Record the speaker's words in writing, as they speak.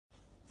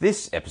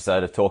This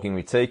episode of Talking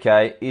with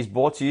TK is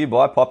brought to you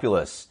by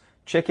Populous.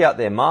 Check out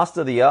their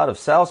Master the Art of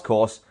Sales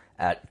course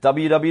at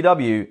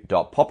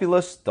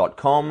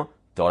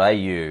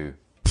www.populous.com.au.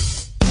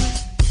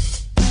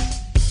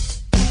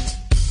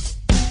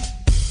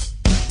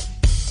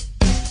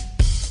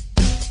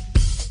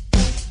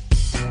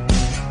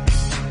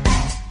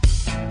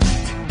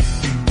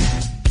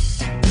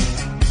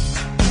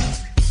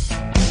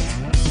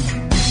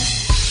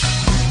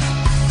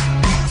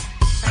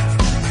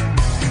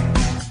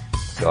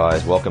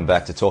 Guys, welcome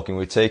back to Talking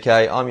with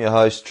TK. I'm your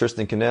host,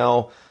 Tristan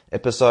Cannell,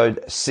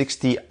 episode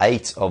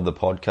 68 of the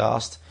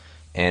podcast.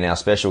 And our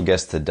special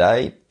guest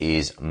today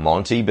is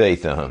Monty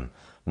Betham.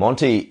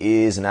 Monty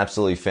is an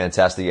absolutely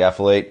fantastic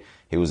athlete.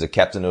 He was a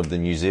captain of the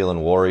New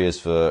Zealand Warriors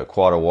for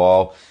quite a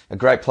while. A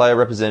great player,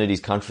 represented his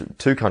country,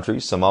 two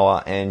countries,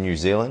 Samoa and New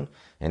Zealand,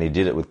 and he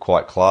did it with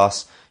quite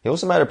class. He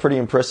also made a pretty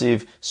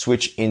impressive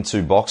switch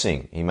into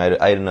boxing. He made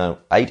an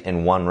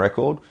 8-1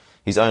 record.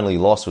 His only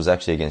loss was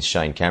actually against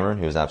Shane Cameron,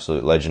 who was an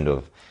absolute legend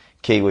of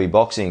Kiwi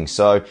boxing.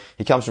 So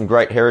he comes from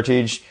great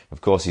heritage. Of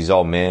course, his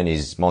old man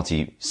is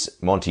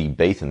Monty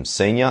Betham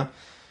Sr.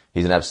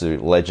 He's an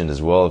absolute legend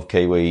as well of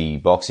Kiwi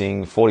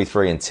boxing,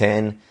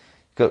 43-10.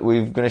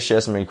 We're going to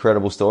share some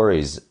incredible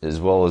stories, as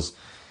well as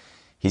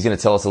he's going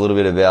to tell us a little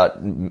bit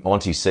about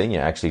Monty Sr.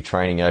 actually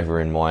training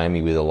over in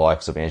Miami with the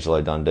likes of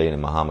Angelo Dundee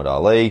and Muhammad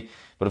Ali.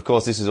 But of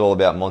course, this is all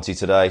about Monty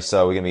today.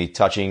 So we're going to be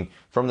touching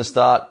from the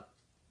start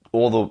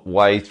all the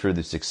way through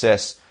the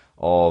success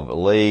of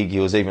league. He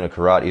was even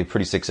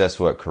pretty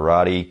successful at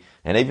karate.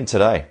 And even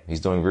today, he's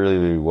doing really,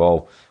 really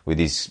well with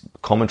his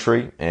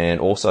commentary and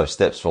also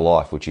Steps for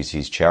Life, which is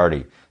his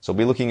charity. So we'll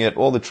be looking at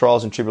all the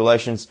trials and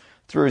tribulations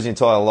through his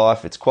entire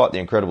life. It's quite the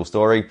incredible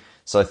story.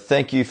 So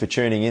thank you for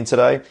tuning in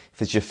today. If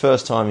it's your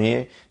first time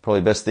here, probably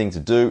the best thing to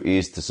do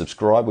is to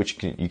subscribe,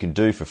 which you can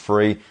do for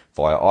free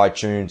via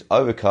iTunes,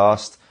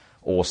 Overcast,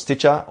 or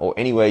Stitcher, or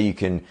anywhere you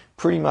can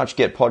pretty much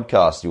get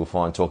podcasts. You'll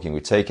find Talking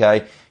with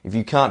TK. If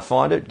you can't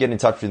find it, get in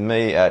touch with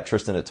me at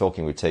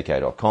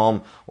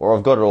tristan@talkingwithtk.com, or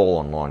I've got it all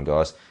online,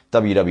 guys.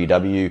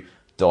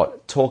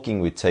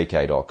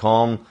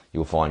 www.talkingwithtk.com.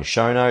 You'll find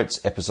show notes,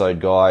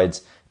 episode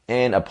guides,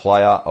 and a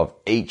player of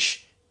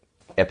each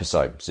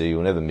episode, so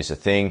you'll never miss a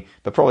thing.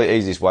 But probably the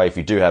easiest way, if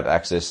you do have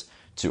access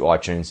to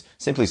iTunes,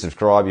 simply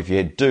subscribe. If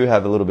you do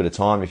have a little bit of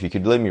time, if you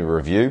could leave me a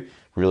review,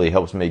 really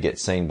helps me get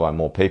seen by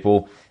more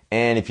people.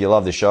 And if you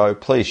love the show,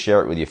 please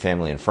share it with your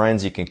family and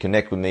friends. You can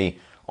connect with me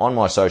on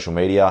my social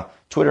media,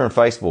 Twitter and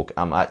Facebook.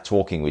 I'm at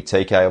Talking with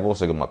TK. I've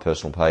also got my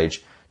personal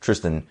page,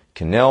 Tristan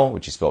Cannell,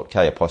 which is spelled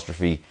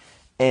K''NELL,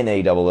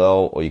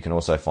 or you can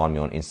also find me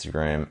on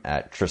Instagram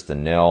at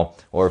Tristan Nell.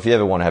 Or if you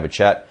ever want to have a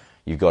chat,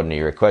 you've got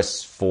any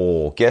requests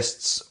for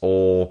guests,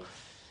 or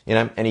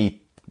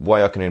any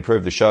way I can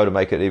improve the show to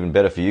make it even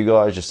better for you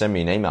guys, just send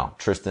me an email,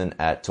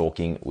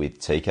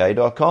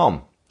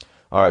 tristan@talkingwithtk.com.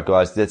 All right,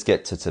 guys, let's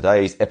get to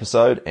today's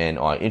episode, and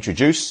I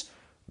introduce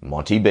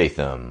Monty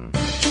Betham.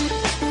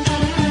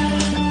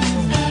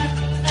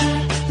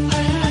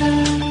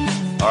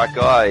 All right,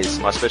 guys,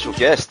 my special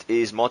guest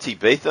is Monty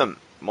Betham.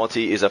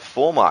 Monty is a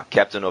former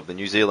captain of the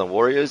New Zealand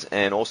Warriors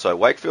and also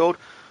Wakefield,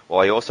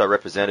 while he also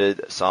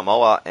represented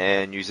Samoa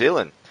and New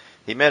Zealand.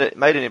 He made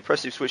an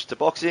impressive switch to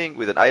boxing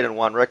with an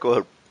 8-1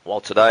 record, while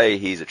today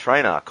he's a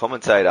trainer,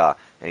 commentator,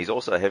 and he's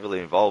also heavily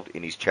involved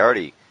in his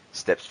charity,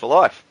 Steps for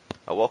Life.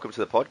 Welcome to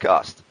the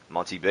podcast,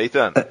 Monty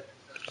Betham.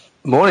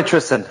 Morning,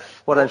 Tristan.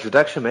 What an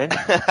introduction, man.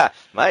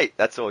 Mate,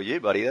 that's all you,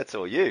 buddy. That's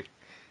all you.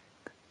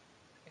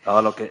 Oh,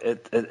 look,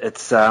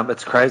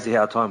 it's crazy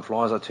how time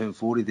flies. I turn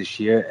 40 this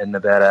year in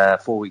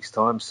about 4 weeks'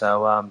 time.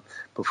 So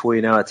before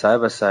you know it's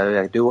over.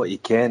 So do what you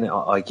can,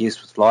 I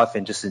guess, with life,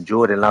 and just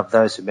enjoy it and love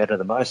those who matter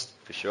the most.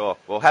 For sure.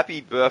 Well,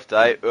 happy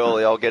birthday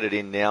early. I'll get it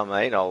in now,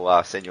 mate.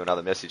 I'll send you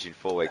another message in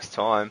 4 weeks'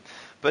 time.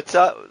 But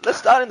let's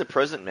start in the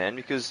present, man,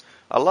 because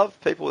I love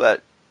people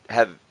that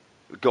have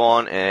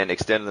gone and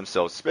extended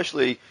themselves,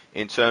 especially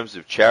in terms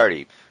of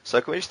charity. So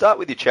can we start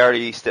with your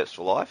charity, Steps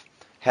for Life,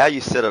 how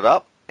you set it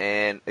up,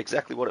 and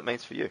exactly what it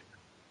means for you?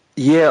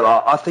 Yeah,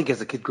 I think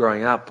as a kid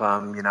growing up,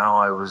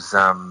 I was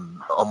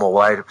on my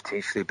way to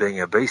potentially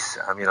being obese.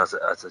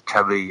 As a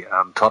chubby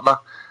toddler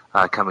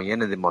coming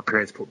in, and then my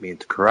parents put me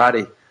into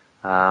karate,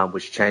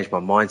 which changed my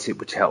mindset,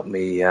 which helped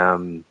me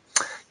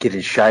get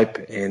in shape.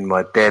 And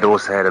my dad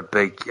also had a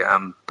big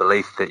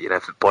belief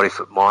that for body,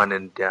 fit, mind,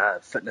 and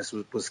fitness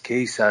was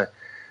key. So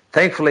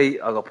thankfully,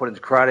 I got put into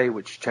karate,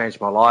 which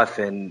changed my life,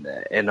 and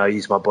I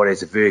used my body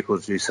as a vehicle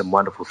to do some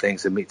wonderful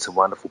things and meet some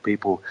wonderful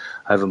people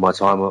over my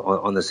time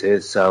on this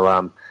earth.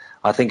 So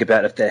I think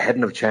about if that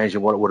hadn't have changed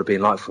and what it would have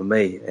been like for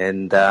me.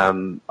 And I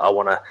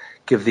want to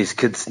give these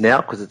kids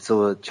now, because it's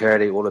all a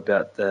charity all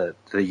about the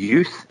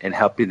youth and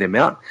helping them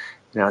out.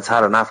 It's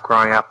hard enough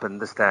growing up in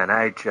this day and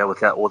age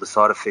without all the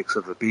side effects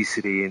of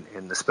obesity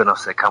and the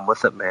spin-offs that come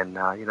with it, man.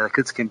 The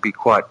kids can be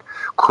quite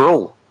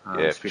cruel,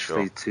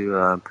 especially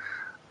to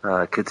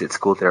kids at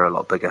school. They're a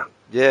lot bigger.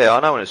 Yeah, I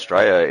know in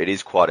Australia it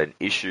is quite an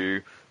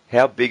issue.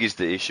 How big is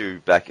the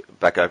issue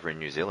back over in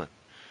New Zealand?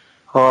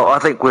 Well, I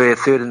think we're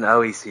third in the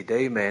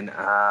OECD, man,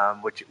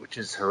 which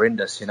is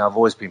horrendous. You know, I've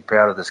always been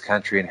proud of this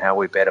country and how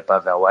we bat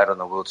above our weight on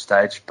the world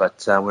stage.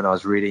 But when I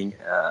was reading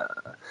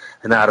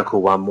an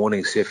article one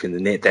morning, surfing the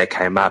net, that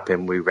came up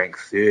and we ranked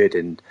third.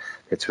 And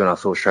that's when I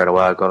thought straight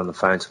away. I got on the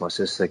phone to my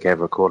sister, gave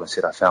her a call, and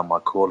said I found my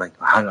calling.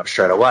 I hung up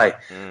straight away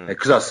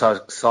because I was so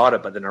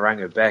excited. But then I rang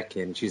her back,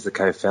 and she's the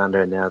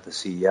co-founder and now the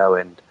CEO.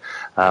 And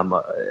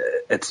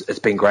it's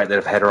been great that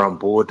I've had her on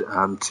board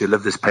to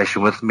live this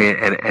passion with me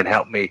and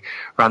help me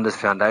run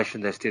this foundation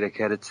that's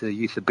dedicated to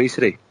youth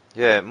obesity.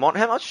 Yeah, Mont,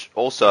 how much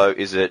also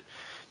is it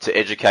to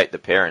educate the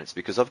parents?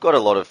 Because I've got a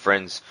lot of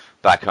friends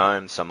back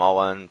home,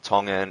 Samoan,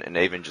 Tongan, and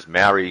even just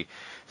Maori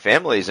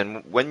families,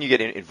 and when you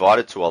get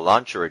invited to a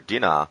lunch or a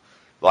dinner,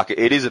 like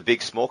it is a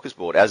big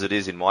smorgasbord, as it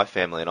is in my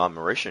family, and I'm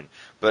Mauritian.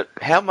 But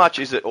how much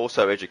is it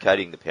also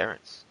educating the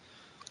parents?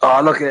 Oh,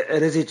 look,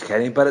 it is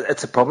educating, but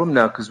it's a problem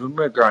now because when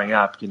we were growing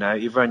up, you know,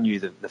 everyone knew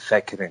the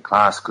fat kid in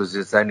class because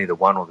it's only the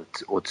one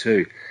or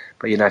two.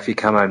 But, you know, if you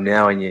come home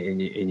now and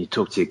you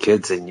talk to your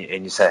kids and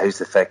you say, who's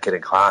the fat kid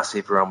in class,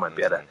 everyone won't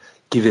be able to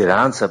give you that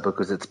answer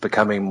because it's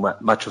becoming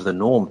much of the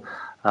norm.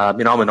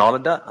 You know, I'm an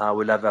islander.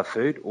 We love our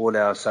food. All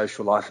our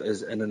social life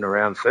is in and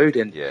around food,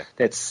 and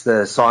that's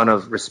the sign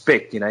of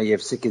respect. You know, you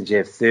have seconds, you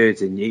have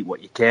thirds, and you eat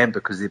what you can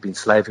because they've been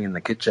slaving in the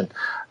kitchen.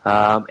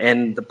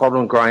 And the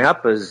problem growing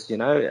up is, you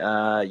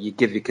know, you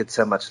give your kids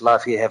so much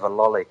love. Here, have a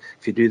lolly.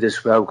 If you do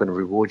this well, we're going to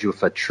reward you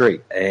with a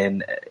treat.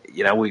 And,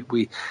 you know,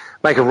 we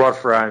make a rod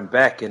for our own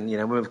back. And, you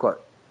know, we've got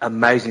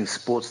amazing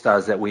sports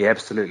stars that we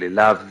absolutely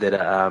love that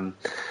are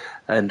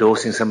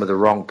endorsing some of the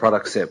wrong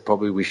products that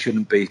probably we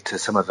shouldn't be to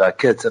some of our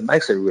kids. It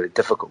makes it really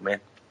difficult, man.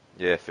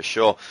 Yeah, for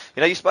sure.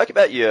 You know, you spoke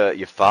about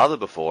your father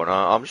before, and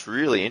I'm just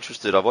really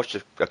interested. I've watched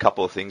a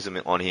couple of things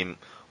on him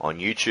on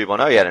YouTube. I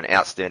know he had an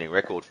outstanding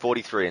record,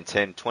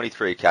 43-10,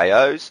 23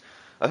 KOs.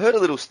 I heard a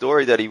little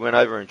story that he went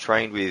over and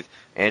trained with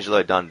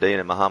Angelo Dundee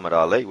and Muhammad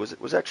Ali. Was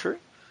that true?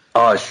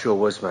 Oh, it sure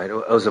was, mate.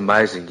 It was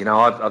amazing. You know,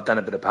 I've done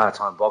a bit of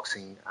part-time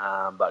boxing,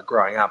 but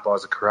growing up, I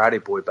was a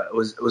karate boy. But it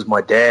was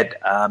my dad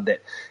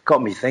that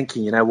got me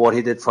thinking. You know, what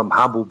he did from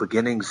humble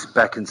beginnings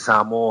back in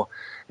Samoa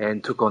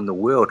and took on the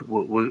world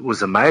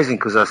was amazing.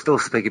 Because I still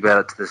speak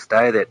about it to this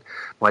day. That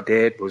my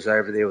dad was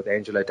over there with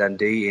Angelo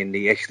Dundee, and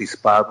he actually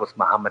sparred with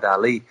Muhammad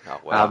Ali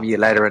a year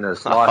later in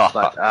his life.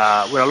 But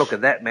when I look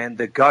at that, man,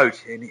 the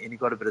GOAT, and he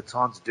got a bit of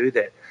time to do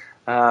that.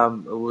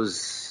 It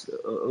was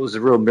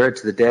a real merit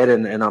to the dad,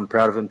 and I'm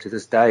proud of him to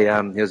this day.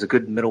 He was a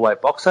good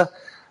middleweight boxer.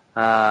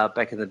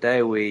 Back in the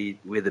day,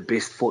 where the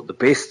best fought the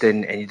best,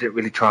 and you didn't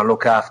really try and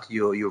look after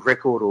your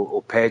record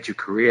or pad your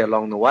career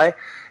along the way.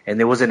 And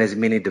there wasn't as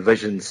many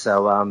divisions,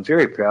 so I'm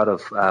very proud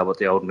of what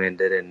the old man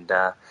did, and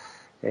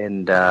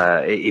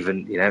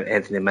even, you know,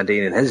 Anthony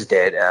Mundine and his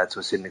dad to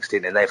a certain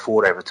extent, and they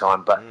fought over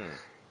time, but.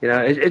 You know,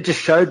 it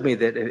just showed me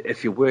that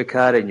if you work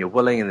hard and you're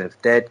willing, and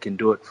if Dad can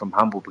do it from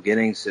humble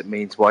beginnings, it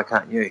means why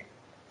can't you?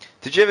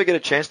 Did you ever get a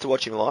chance to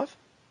watch him live?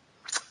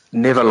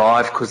 Never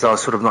live, because I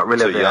was sort of not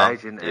really at that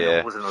age, and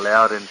it wasn't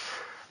allowed. And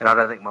I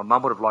don't think my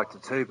mum would have liked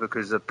it too,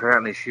 because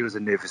apparently she was a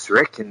nervous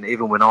wreck. And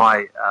even when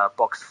I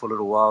boxed for a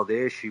little while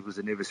there, she was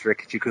a nervous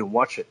wreck and she couldn't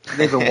watch it. She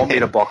didn't even want me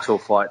to box or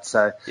fight.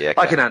 So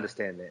I can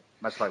understand that,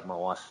 much like my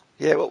wife.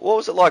 Yeah, what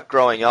was it like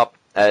growing up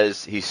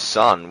as his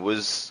son?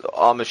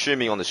 I'm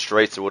assuming on the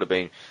streets there would have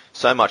been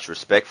so much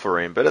respect for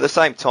him, but at the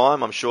same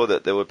time, I'm sure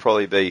that there would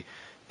probably be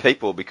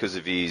people, because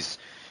of his,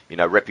 you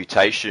know,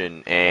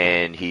 reputation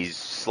and his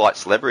slight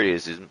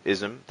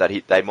celebrityism,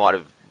 that they might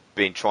have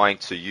been trying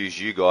to use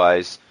you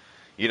guys,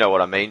 you know what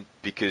I mean,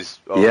 because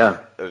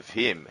of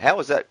him. How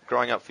was that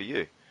growing up for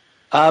you?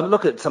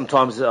 Look,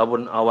 sometimes I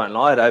won't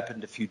lie, it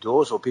opened a few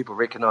doors, or people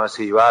recognise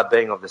who you are,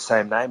 being of the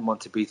same name,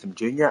 Monty Betham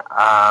Jr.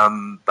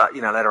 But,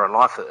 you know, later in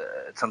life,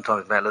 it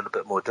sometimes made it a little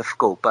bit more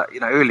difficult. But, you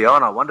know, early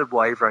on, I wondered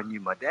why everyone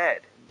knew my dad.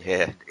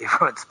 Yeah.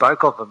 Everyone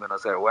spoke of him, and I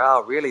was like,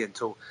 wow, really?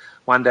 Until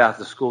one day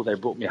after school, they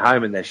brought me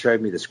home and they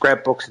showed me the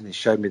scrapbooks and they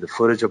showed me the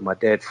footage of my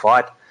dad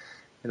fight.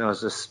 And I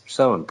was just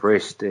so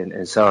impressed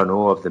and so in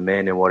awe of the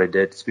man and what he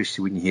did,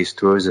 especially when you hear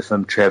stories of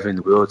him traveling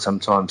the world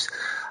sometimes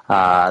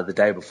the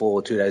day before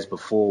or 2 days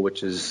before,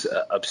 which is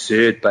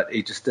absurd, but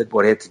he just did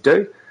what he had to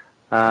do.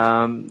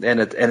 And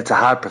it's a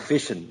hard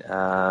profession,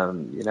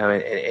 you know,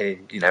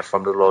 and, you know,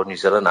 from little old New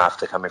Zealand,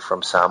 after coming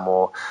from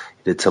Samoa,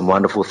 he did some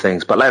wonderful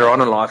things. But later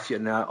on in life, you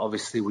know,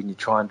 obviously when you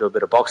try and do a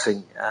bit of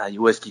boxing, you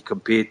always get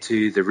compared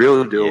to the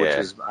real deal, which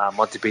is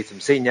Monty Betham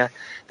Sr.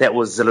 That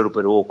was a little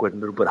bit awkward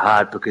and a little bit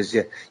hard because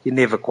you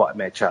never quite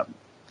match up.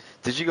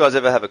 Did you guys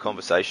ever have a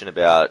conversation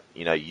about,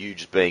 you know, you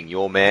just being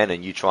your man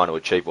and you trying to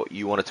achieve what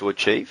you wanted to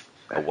achieve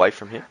away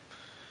from him?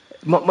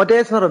 My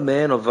dad's not a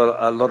man of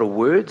a lot of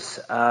words,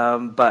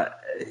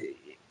 but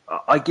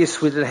I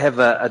guess we didn't have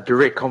a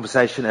direct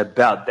conversation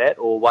about that,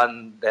 or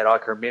one that I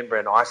can remember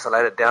and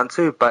isolate it down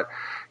to. But,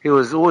 he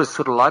was always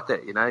sort of like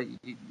that, you know.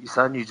 Your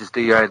son, you just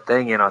do your own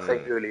thing. And I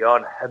think early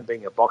on, him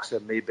being a boxer,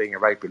 me being a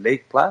rugby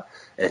league player,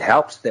 it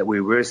helps that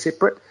we were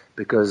separate.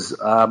 Because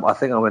I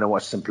think I went and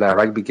watched him play a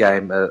rugby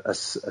game, a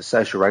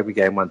social rugby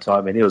game one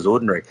time, and he was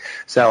ordinary.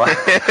 So I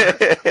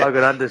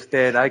could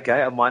understand,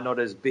 okay, I might not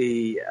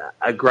be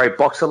a great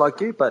boxer like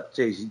you, but,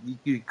 geez,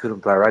 you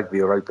couldn't play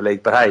rugby or rugby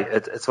league. But, hey,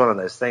 it's one of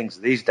those things.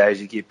 These days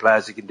you get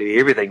players who can do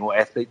everything, or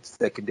athletes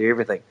that can do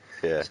everything.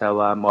 Yeah. So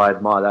I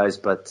admire those.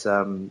 But,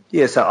 so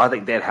I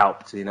think that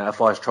helped. You know,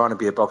 if I was trying to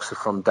be a boxer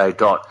from day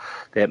dot,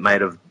 that may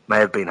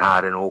have been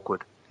hard and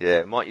awkward.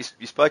 Yeah, Mike,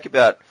 you spoke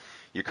about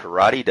your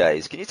karate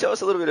days. Can you tell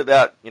us a little bit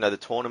about, the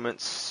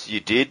tournaments you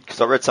did?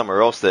 Because I read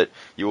somewhere else that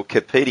you were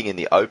competing in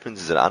the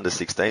Opens as an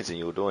under-16s and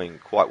you were doing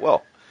quite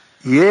well.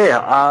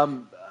 Yeah,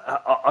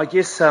 I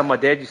guess my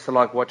dad used to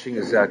like watching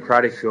his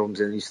karate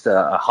films and used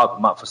to hype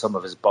him up for some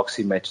of his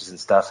boxing matches and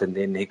stuff. And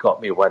then he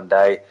got me one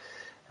day.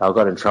 I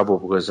got in trouble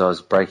because I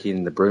was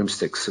breaking the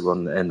broomsticks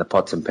and the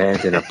pots and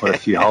pans, and I put a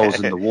few holes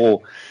in the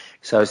wall.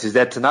 So he says,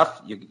 that's enough,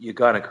 you're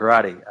going to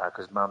karate,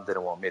 because Mum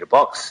didn't want me to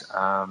box,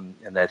 and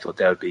they thought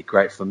that would be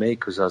great for me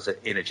because I was an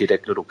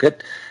energetic little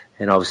kid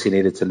and obviously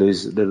needed to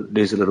lose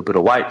a little bit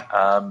of weight.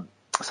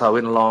 So I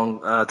went along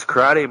to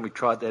karate and we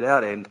tried that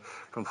out, and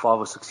from 5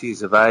 or 6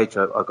 years of age,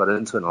 I got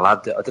into it and I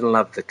loved it. I didn't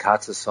love the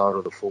kata side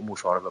or the formal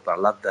side of it, but I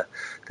loved the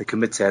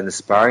kumite and the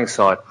sparring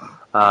side.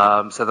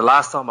 So the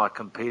last time I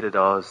competed,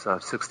 I was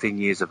 16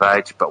 years of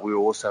age, but we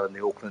were also in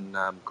the Auckland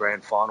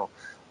Grand Final.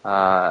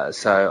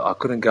 So I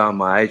couldn't go in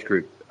my age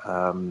group, so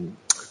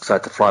I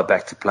had to fly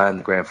back to play in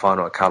the grand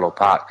final at Carlaw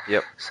Park.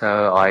 Yep. So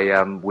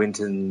I went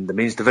in the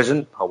men's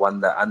division. I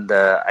won the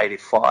under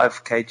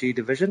 85 kg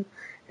division,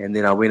 and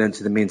then I went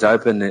into the men's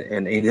open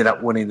and ended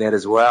up winning that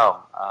as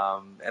well.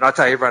 And I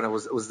tell everyone,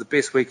 it was the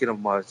best weekend of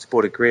my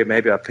sporting career.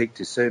 Maybe I peaked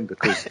too soon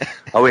because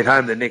I went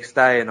home the next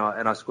day and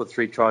I scored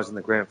 3 tries in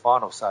the grand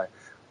final. So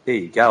there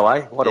you go,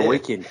 eh? What a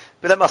weekend.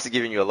 But that must have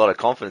given you a lot of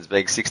confidence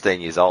being 16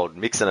 years old,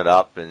 mixing it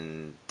up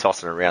and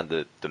tossing around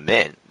the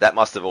men. That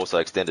must have also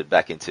extended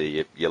back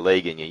into your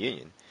league and your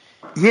union.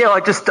 Yeah, I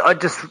just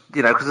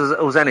because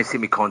it was only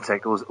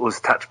semi-contact, it was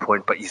touch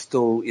point, but you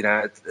still,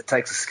 it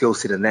takes a skill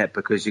set in that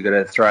because you've got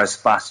to throw as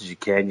fast as you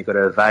can, you've got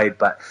to evade,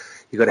 but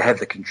you've got to have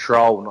the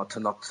control not to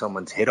knock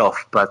someone's head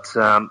off. But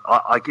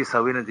I guess I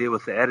went in there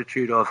with the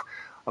attitude of,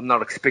 I'm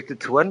not expected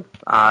to win.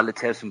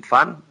 Let's have some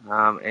fun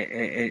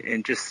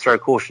and just throw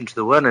caution to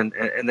the wind,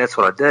 and that's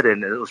what I did.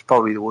 And it was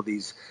probably all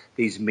these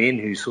men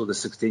who saw the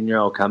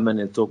 16-year-old come in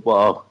and thought,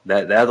 well,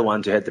 they're the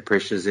ones who had the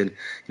pressures, and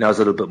I was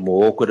a little bit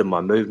more awkward in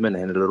my movement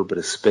and a little bit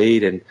of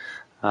speed, and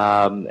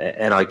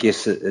I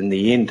guess in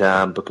the end,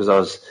 because I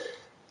was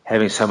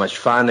having so much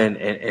fun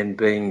and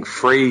being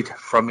freed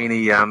from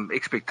any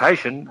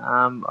expectation,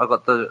 I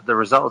got the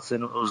results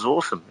and it was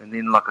awesome. And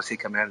then, like I said,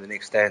 coming out the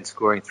next day and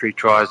scoring 3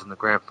 tries in the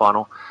grand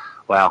final.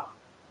 Wow,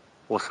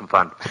 awesome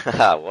fun.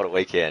 What a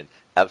weekend.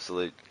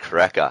 Absolute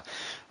cracker.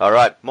 All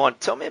right, Mon,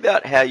 tell me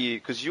about how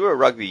because you were a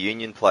rugby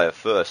union player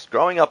first.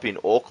 Growing up in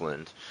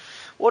Auckland,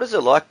 what is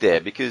it like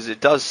there? Because it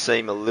does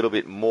seem a little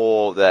bit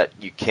more that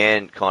you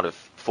can kind of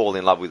fall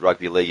in love with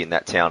rugby league in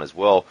that town as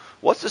well.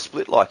 What's the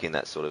split like in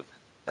that sort of...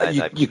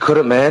 You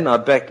couldn't, man.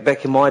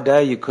 Back in my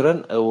day, you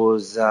couldn't. It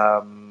was,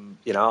 I'm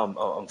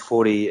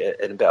 40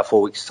 in about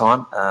 4 weeks'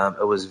 time.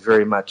 It was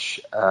very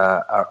much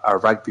a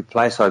rugby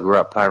place. I grew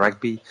up playing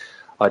rugby.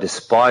 I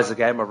despise the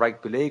game of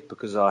rugby league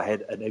because I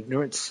had an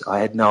ignorance. I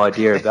had no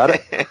idea about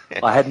it.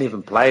 I hadn't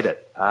even played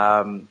it.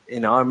 I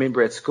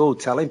remember at school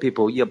telling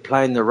people, you're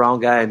playing the wrong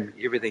game,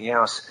 everything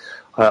else.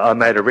 I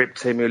made a rep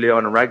team early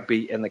on in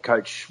rugby, and the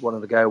coach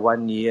wanted to go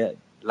 1 year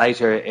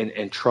later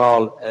and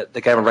trial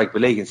the game of rugby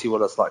league and see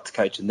what it's like to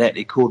coach in that.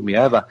 He called me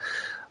over.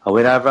 I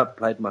went over,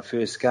 played my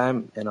first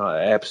game, and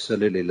I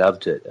absolutely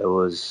loved it. It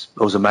was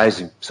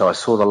amazing. So I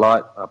saw the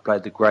light. I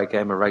played the great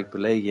game of rugby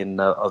league, and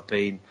I've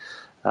been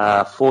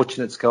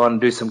fortunate to go on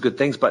and do some good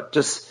things. But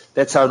just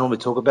that's how I normally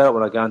talk about it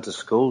when I go into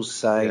schools,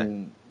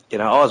 saying,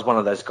 I was one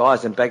of those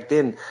guys. And back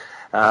then,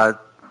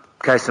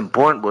 case in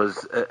point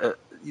was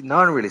no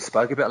one really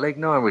spoke about league.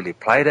 No one really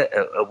played it.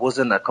 It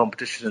wasn't a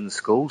competition in the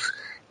schools.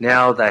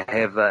 Now they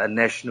have a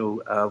national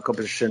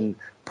competition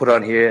put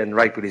on here in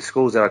rugby league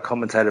schools that I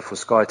commentated for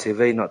Sky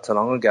TV not too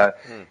long ago,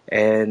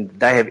 and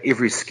they have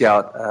every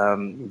scout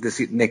this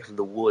neck of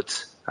the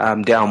woods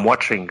down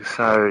watching.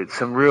 So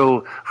some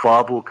real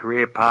viable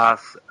career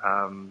paths.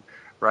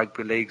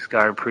 Rugby league's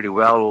going pretty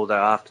well, although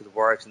after the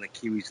Warriors and the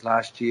Kiwis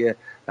last year,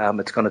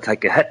 it's going to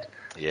take a hit.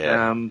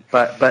 Yeah.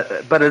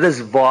 But it is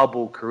a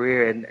viable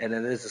career, and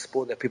it is a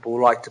sport that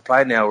people like to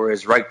play now,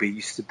 whereas rugby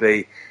used to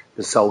be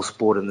the sole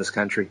sport in this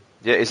country.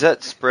 Yeah, is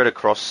that spread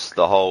across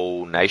the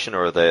whole nation,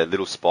 or are there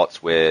little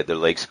spots where the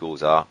league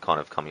schools are kind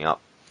of coming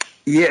up?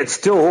 Yeah, it's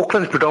still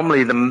Auckland's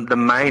predominantly the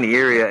main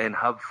area and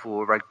hub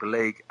for rugby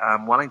league.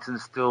 Wellington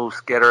still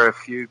scatter a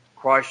few.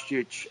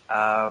 Christchurch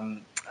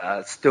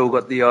still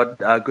got the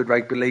odd good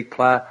rugby league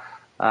player.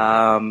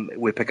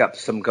 We pick up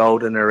some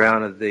gold in and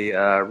around the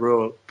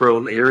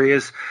rural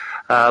areas,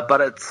 but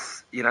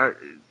it's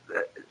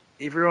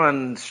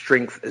everyone's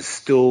strength is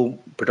still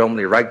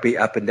predominantly rugby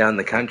up and down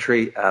the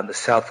country, the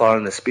South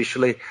Island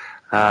especially.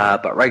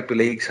 But rugby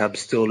league's hub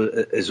still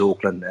is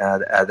Auckland.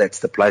 That's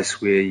the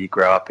place where you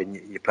grow up and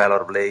you play a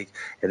lot of league,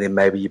 and then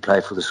maybe you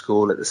play for the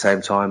school at the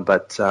same time.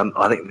 But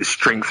I think the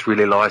strength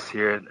really lies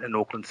here in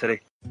Auckland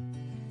City.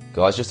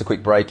 Guys, just a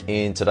quick break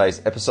in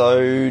today's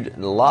episode.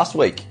 Last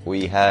week,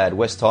 we had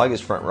West Tigers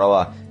front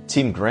rower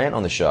Tim Grant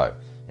on the show.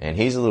 And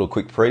here's a little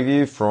quick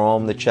preview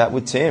from the chat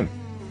with Tim.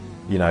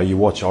 You know, you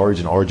watch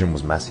Origin. Origin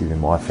was massive in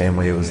my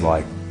family. It was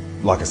like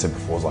I said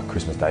before, it was like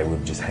Christmas Day. We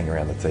would just hang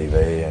around the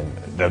TV and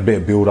there'd be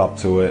a build-up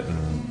to it.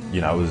 And,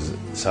 you know, it was...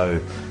 So,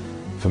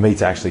 for me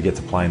to actually get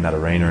to play in that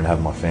arena and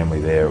have my family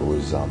there, it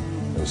was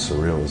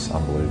surreal. It was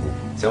unbelievable.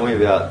 Tell me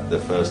about the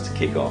first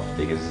kick-off,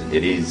 because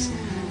it is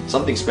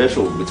something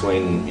special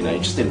between, you know,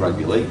 just in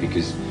rugby league,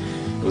 because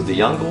it was the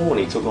young ball and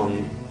he took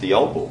on the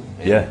old ball.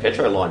 And yeah.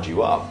 Petro lined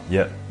you up.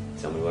 Yeah.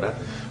 Tell me what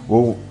happened.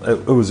 Well,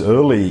 it was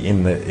early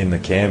in the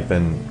camp,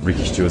 and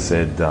Ricky Stewart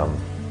said,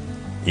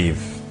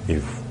 if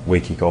we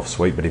kick off,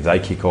 sweet, but if they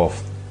kick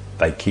off,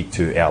 they kick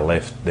to our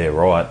left, their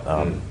right.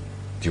 Do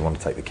you want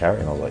to take the carry?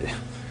 And I was like,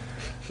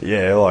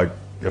 yeah, like,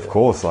 of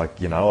course.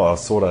 Like, you know,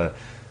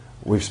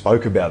 we've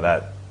spoke about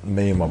that,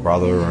 me and my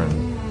brother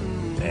and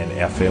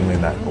our family,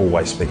 and that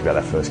always speak about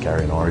that first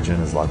carry in Origin.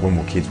 It's like when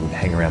we were kids, we'd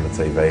hang around the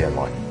TV and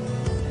like,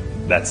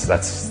 that's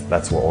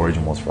what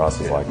Origin was for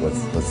us. It's like,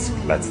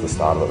 that's the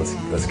start of it.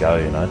 Let's go,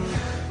 you know.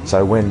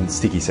 So when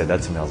Sticky said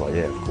that to me, I was like,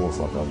 yeah, of course.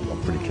 Like,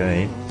 I'm pretty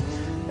keen.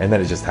 And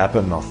then it just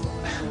happened. I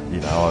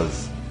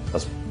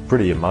was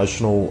pretty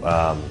emotional.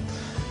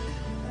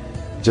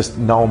 Just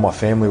knowing my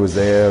family was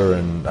there,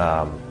 and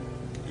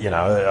you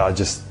know,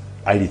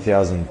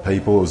 80,000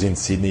 people. It was in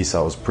Sydney,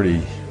 so it was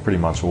pretty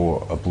much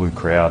all a blue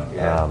crowd.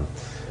 Yeah.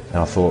 And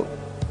I thought,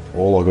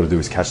 all I've got to do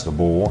is catch the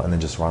ball and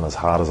then just run as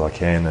hard as I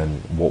can,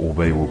 and what will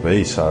be will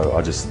be. So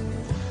I just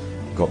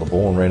got the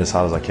ball and ran as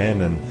hard as I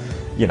can. And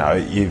you know,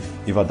 if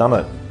I'd done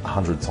it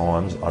 100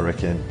 times, I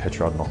reckon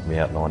Petro had knocked me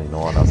out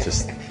 99. I was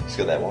just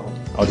got that one.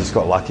 I just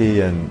got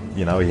lucky, and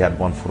you know, he had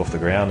 1 foot off the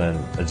ground, and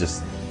it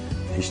just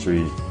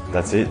history.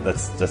 That's it.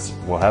 That's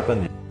what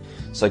happened.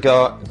 So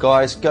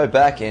guys, go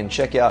back and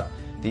check out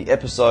the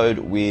episode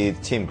with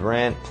Tim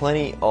Grant.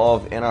 Plenty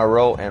of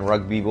NRL and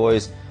rugby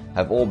boys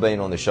have all been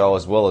on the show,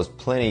 as well as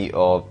plenty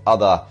of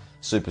other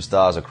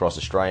superstars across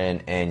Australian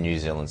and New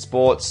Zealand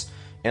sports.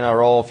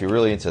 NRL, if you're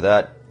really into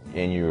that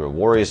and you're a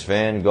Warriors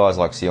fan, guys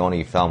like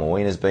Sione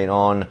Faumuina's been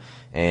on,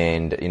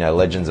 and you know,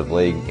 legends of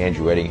league,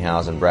 Andrew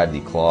Eddinghausen,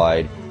 Bradley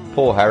Clyde,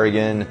 Paul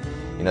Harrigan,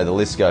 you know, the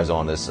list goes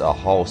on. There's a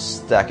whole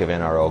stack of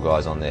NRL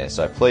guys on there.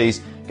 So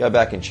please go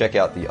back and check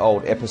out the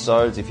old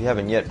episodes. If you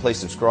haven't yet, please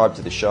subscribe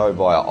to the show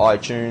via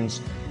iTunes.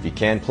 If you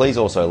can, please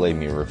also leave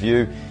me a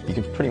review. You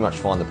can pretty much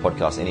find the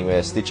podcast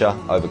anywhere, Stitcher,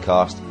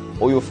 Overcast,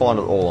 or you'll find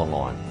it all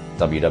online,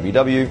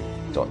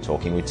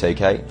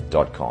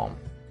 www.talkingwithtk.com.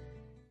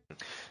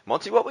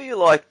 Monty, what were you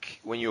like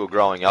when you were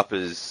growing up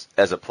as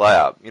a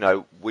player? You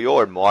know, we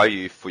all admire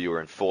you for your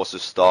enforcer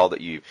style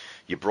that you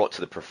brought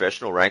to the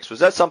professional ranks. Was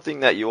that something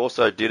that you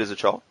also did as a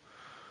child?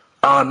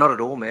 Not at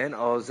all, man.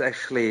 I was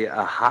actually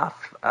a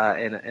half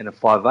and a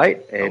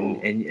 5'8",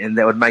 and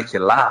that would make you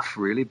laugh,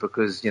 really,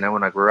 because, you know,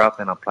 when I grew up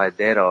and I played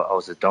that, I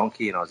was a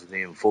donkey and I was an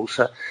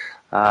enforcer.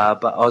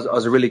 But I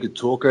was a really good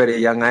talker at a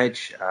young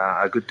age,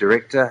 a good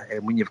director,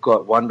 and when you've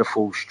got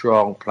wonderful,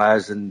 strong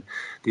players in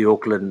the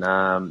Auckland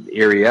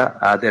area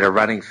that are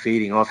running,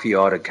 feeding off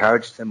you, I'd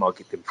encourage them, I'd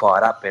get them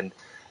fired up, and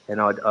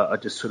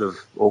I'd just sort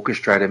of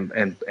orchestrate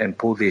and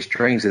pull their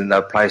strings, and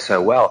they'd play so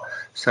well.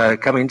 So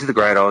coming into the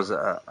grade, I was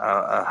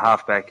a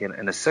halfback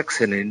and a six,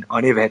 and then I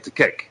never had to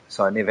kick,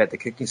 so I never had the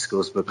kicking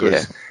skills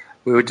because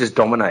we would just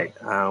dominate.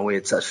 We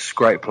had such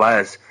great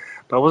players.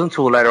 But it wasn't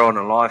until later on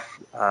in life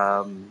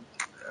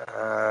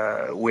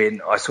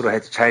when I sort of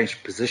had to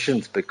change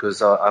positions,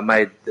 because I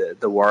made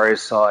the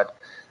Warriors side.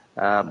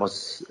 I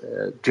was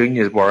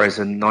juniors Warriors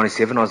in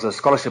 97. I was a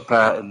scholarship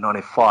player in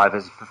 95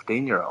 as a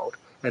 15-year-old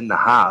in the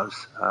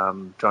halves.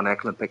 John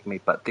Ackland picked me,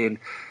 but then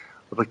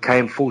I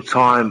became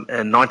full-time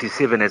in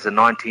 97 as a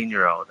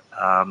 19-year-old.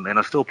 And I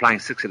was still playing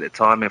six at that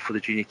time, and for the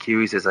junior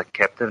Kiwis as a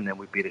captain, and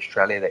we beat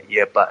Australia that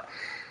year. But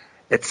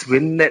it's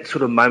when that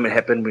sort of moment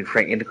happened when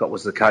Frank Endicott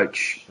was the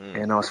coach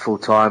and I was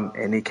full-time,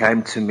 and he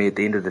came to me at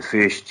the end of the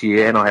first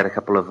year, and I had a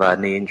couple of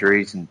knee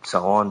injuries and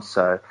so on,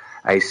 so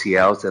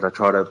ACLs that I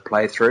tried to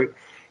play through.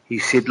 He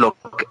said,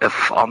 look,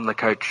 if I'm the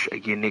coach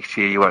again next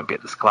year, you won't be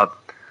at this club.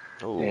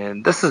 Ooh.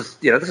 And this is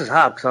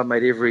hard, because I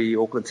made every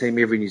Auckland team,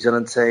 every New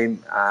Zealand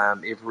team,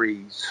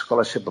 every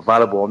scholarship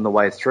available on the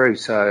way through.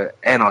 So,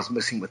 and I was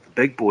missing with the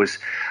big boys.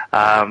 So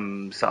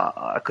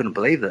I couldn't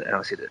believe it. And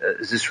I said,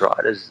 is this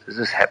right? Is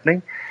this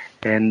happening?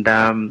 And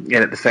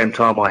at the same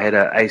time, I had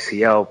an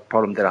ACL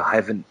problem that I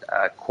haven't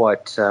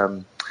quite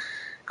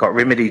got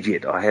remedied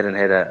yet. I hadn't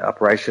had an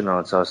operation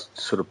on, so I was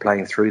sort of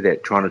playing through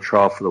that, trying to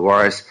trial for the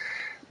Warriors.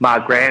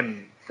 Mark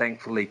Graham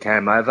thankfully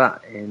came over,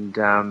 and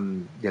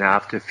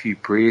after a few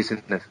prayers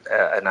and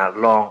a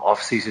long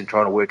off season,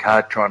 trying to work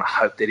hard, trying to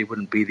hope that he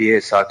wouldn't be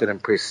there so I could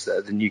impress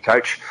the new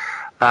coach.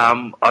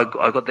 I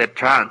got that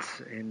chance,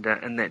 and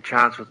in that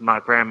chance with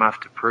Mark Graham,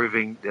 after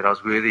proving that I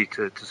was worthy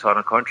to sign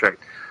a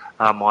contract,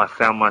 I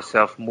found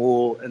myself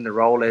more in the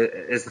role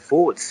as the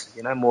forwards,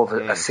 more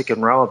of a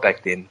second rower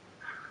back then.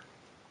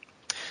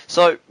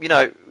 So,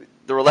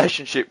 the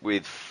relationship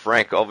with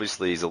Frank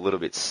obviously is a little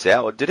bit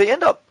sour. Did he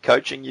end up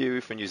coaching you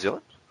for New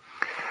Zealand?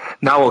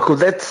 No, well,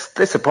 that's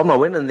the problem. I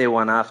went in there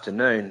one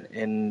afternoon,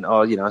 and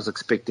I was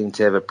expecting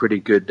to have a pretty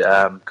good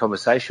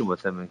conversation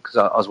with him because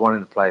I was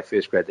wanting to play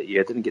first grade that year.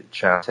 I didn't get the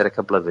chance. Had a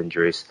couple of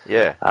injuries.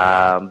 Yeah.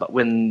 But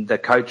when the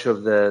coach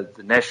of the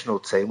national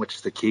team, which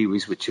is the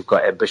Kiwis, which you've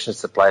got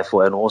ambitions to play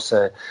for, and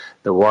also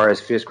the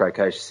Warriors first grade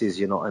coach says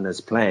you're not in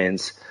his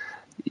plans,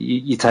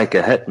 you take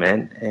a hit,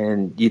 man,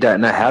 and you don't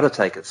know how to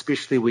take it,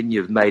 especially when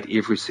you've made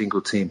every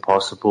single team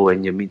possible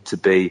and you're meant to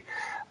be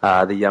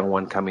the young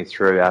one coming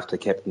through after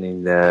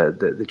captaining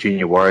the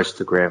junior Warriors to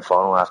the grand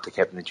final, after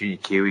captaining the junior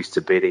Kiwis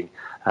to beating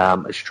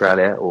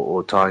Australia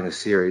or tying a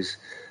series.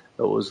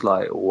 It was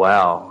like,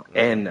 wow.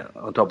 And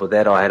on top of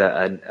that, I had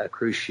an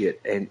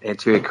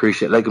anterior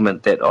cruciate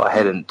ligament that I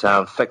hadn't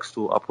fixed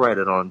or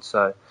operated on.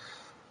 So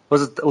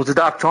it was a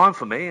dark time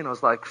for me, and I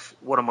was like,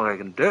 what am I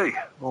going to do?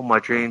 All my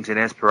dreams and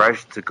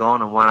aspirations are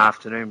gone, and one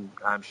afternoon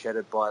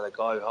shattered by the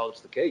guy who holds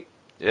the key.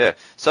 Yeah.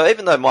 So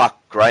even though Mark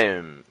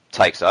Graham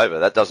takes over,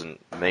 that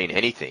doesn't mean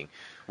anything.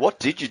 What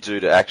did you do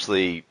to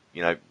actually,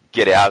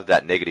 get out of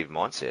that negative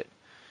mindset?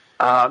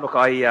 Look,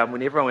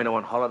 whenever I went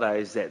on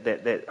holidays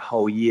that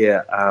whole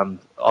year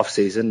off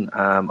season,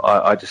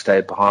 I just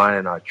stayed behind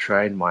and I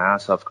trained my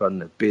ass off, got in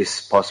the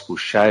best possible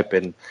shape,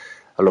 and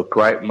I looked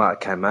great.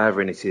 Mark came over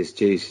and he says,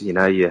 "Geez, you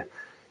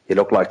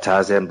look like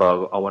Tarzan,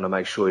 but I want to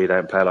make sure you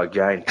don't play like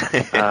Jane.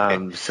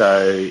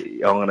 So I'm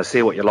going to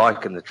see what you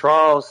like in the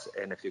trials,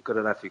 and if you're good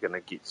enough, you're going to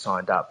get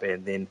signed up."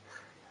 And then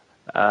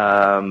it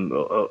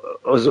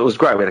was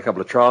great. We had a couple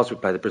of trials. We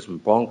played the Brisbane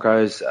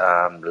Broncos,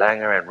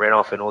 Langer and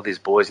Renouf and all these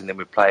boys, and then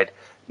we played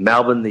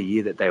Melbourne the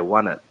year that they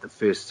won it the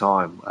first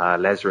time.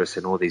 Lazarus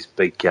and all these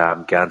big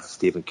guns,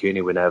 Stephen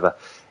Kearney went over.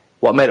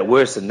 What made it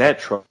worse than that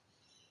trial,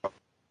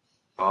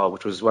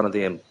 which was one of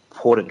the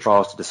important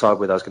trials to decide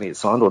whether I was going to get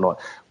signed or not,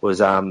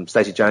 was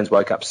Stacey Jones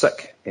woke up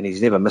sick, and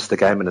he's never missed a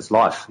game in his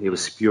life. He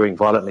was spewing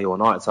violently all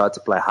night, so I had to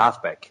play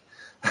halfback.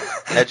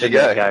 How'd you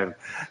go? Game.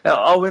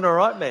 I went all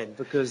right, man,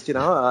 because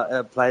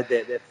I played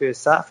that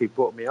first half. He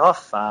brought me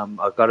off.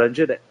 I got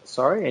injured,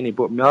 and he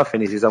brought me off,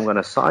 and he says, "I'm going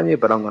to sign you,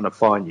 but I'm going to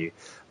fine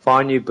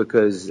you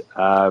because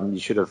you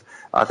should have."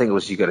 I think it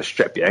was you got to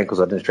strap your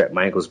ankles. I didn't strap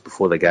my ankles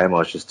before the game. I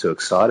was just too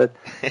excited,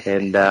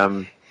 and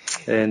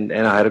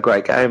I had a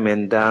great game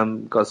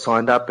and got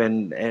signed up,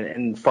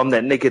 and from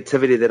that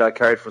negativity that I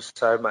carried for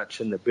so much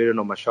and the burden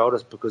on my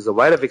shoulders, because the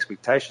weight of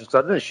expectations,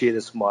 because I didn't share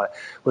this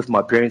with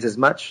my parents as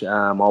much.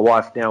 My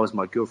wife now was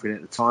my girlfriend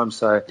at the time,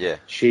 so yeah.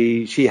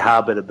 she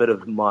harboured a bit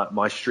of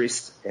my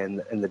stress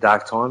in the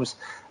dark times,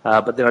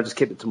 but then I just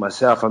kept it to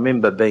myself. I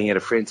remember being at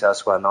a friend's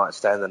house one night,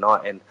 staying the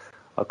night, and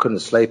I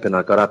couldn't sleep, and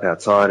I got up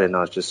outside and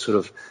I was just sort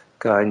of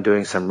going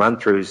doing some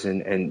run-throughs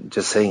and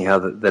just seeing how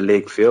the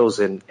leg feels,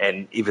 and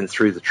even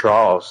through the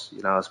trials,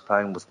 I was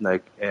playing with no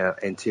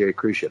anterior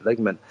cruciate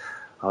ligament.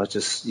 I was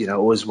just,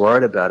 always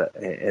worried about it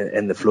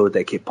and the fluid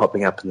that kept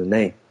popping up in the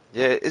knee.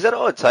 Yeah, is that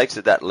all it takes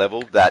at that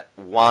level, that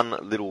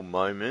one little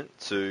moment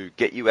to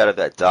get you out of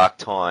that dark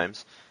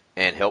times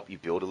and help you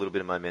build a little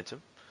bit of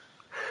momentum?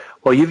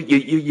 Well,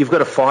 you've got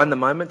to find the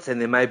moments,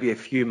 and there may be a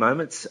few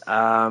moments,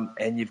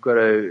 and you've got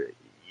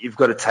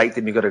to take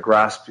them, you've got to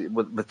grasp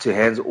with two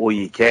hands all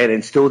you can,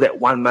 and still that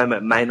one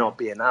moment may not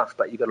be enough,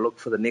 but you've got to look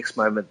for the next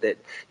moment that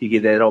you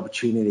get that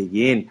opportunity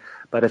again.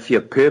 But if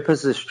your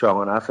purpose is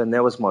strong enough, and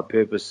that was my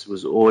purpose,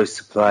 was always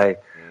to play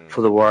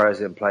for the Warriors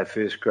and play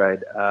first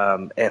grade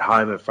at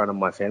home in front of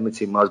my family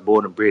team. I was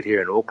born and bred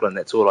here in Auckland.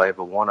 That's all I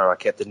ever wanted. I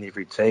captained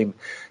every team.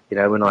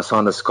 When I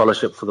signed a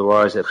scholarship for the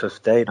Warriors at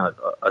 15,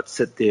 I'd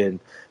sit there and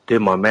do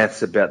my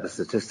maths about the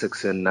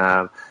statistics and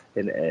how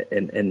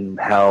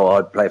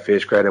I'd play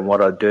first grade and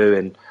what I'd do,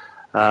 and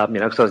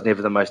because I was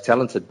never the most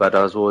talented, but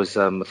I was always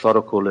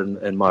methodical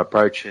in my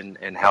approach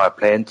and how I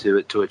planned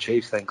to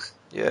achieve things.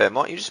 Yeah,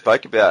 Mike, you just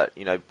spoke about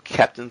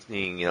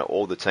captaining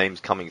all the teams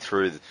coming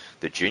through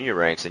the junior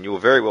ranks, and you were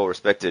very well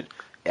respected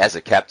as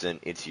a captain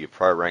into your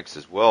pro ranks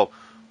as well.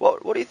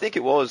 What do you think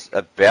it was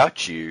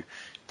about you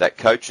that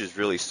coaches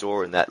really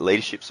saw in that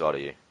leadership side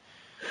of you?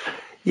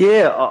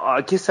 Yeah,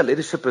 I guess that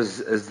leadership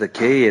is the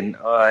key, and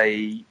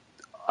I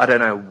don't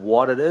know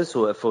what it is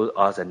or if I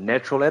was a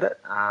natural at it,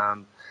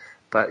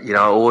 but I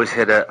always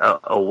had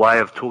a way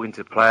of talking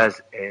to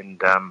players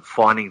and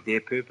finding their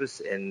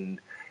purpose, and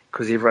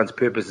because everyone's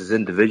purpose is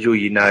individual,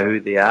 you know who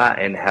they are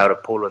and how to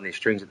pull on their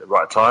strings at the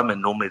right time, and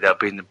normally they'll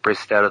bring the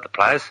best out of the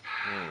players.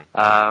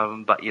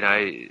 But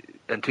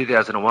in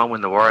 2001,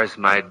 when the Warriors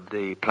made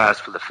the players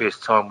for the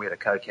first time, we had a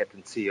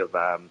co-captaincy of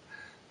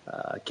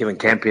Kevin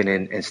Campion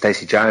and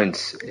Stacey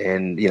Jones,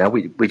 and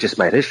we just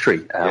made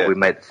history. We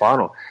made the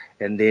final.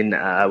 And then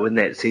when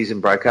that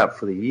season broke up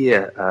for the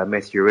year,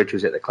 Matthew Ridge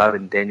was at the club,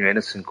 and Daniel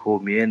Anderson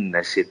called me in, and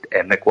they said,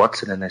 and Mick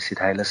Watson, and they said,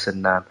 "Hey,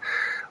 listen,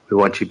 we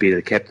want you to be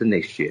the captain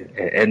next year.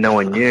 And no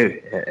one knew.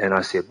 And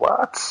I said,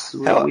 what?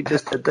 We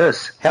just did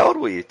this. How old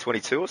were you?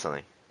 22 or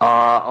something?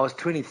 I was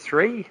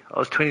 23.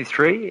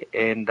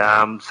 And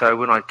so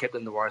when I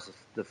captained the Warriors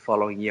the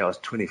following year, I was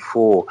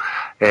 24.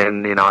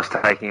 And, I was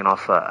taking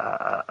off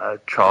a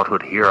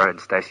childhood hero in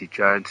Stacey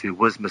Jones, who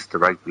was Mr.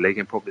 Rugby League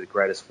and probably the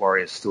greatest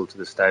Warrior still to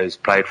this day who's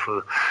played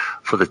for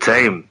the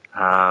team.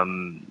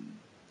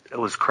 It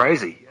was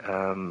crazy.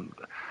 At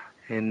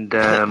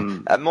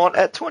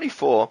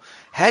 24,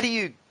 how do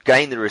you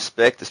gain the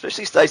respect,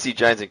 especially Stacey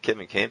Jones and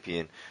Kevin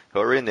Campion, who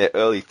are in their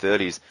early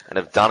 30s and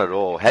have done it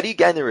all? How do you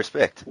gain the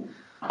respect?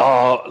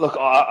 Oh, look,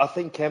 I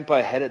think Campo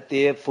had it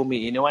there for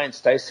me anyway, and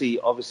Stacey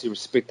obviously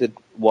respected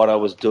what I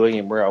was doing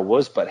and where I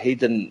was, but I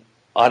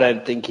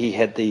don't think he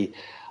had the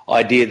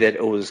idea that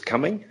it was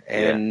coming.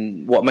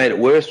 And what made it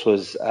worse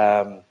was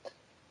I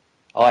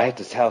had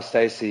to tell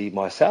Stacey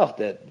myself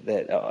that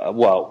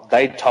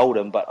they told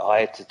him, but I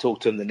had to talk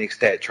to him the next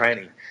day at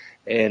training.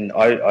 And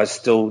I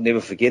still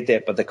never forget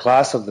that. But the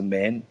class of the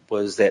man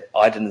was that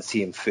I didn't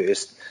see him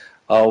first.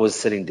 I was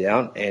sitting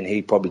down, and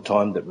he probably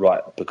timed it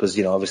right because,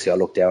 obviously I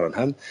looked down on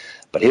him.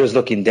 But he was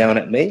looking down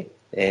at me,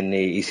 and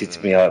he said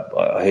to me,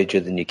 I heard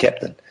you're the new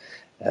captain.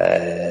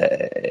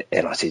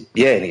 And I said,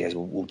 yeah. And he goes,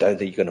 well, don't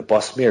think you're going to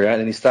boss me around.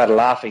 And he started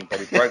laughing,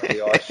 but he broke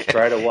the ice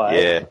straight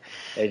away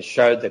and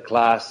showed the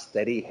class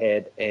that he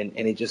had. And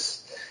he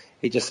just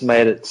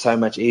made it so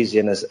much easier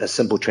and a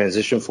simple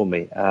transition for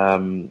me.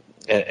 And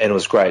it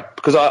was great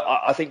because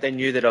I think they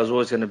knew that I was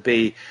always going to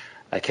be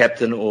a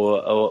captain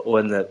or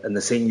in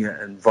the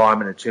senior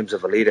environment in terms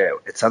of a leader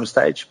at some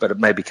stage, but it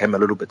maybe came a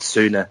little bit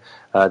sooner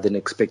than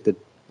expected.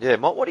 Yeah,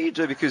 Mike, what do you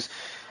do? Because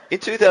in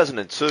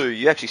 2002,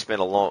 you actually spent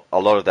a lot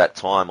of that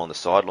time on the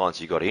sidelines.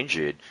 You got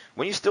injured.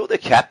 When you're still the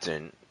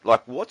captain,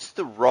 what's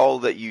the role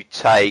that you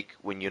take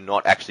when you're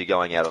not actually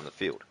going out on the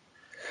field?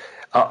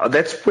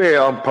 That's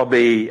where I'm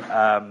probably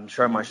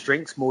showing my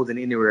strengths more than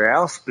anywhere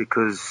else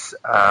because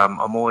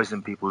I'm always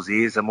in people's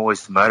ears. I'm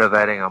always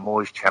motivating. I'm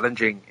always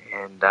challenging,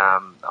 and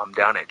I'm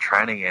down at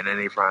training and in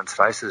everyone's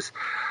faces.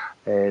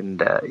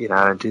 And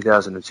in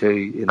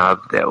 2002,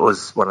 that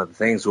was one of the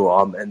things where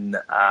I'm in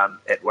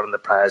at one of the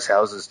players'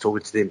 houses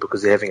talking to them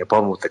because they're having a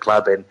problem with the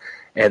club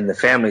and the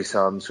family.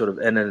 So I'm sort of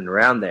in and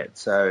around that.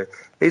 So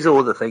these are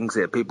all the things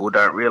that people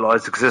don't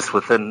realise exist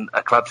within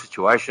a club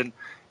situation,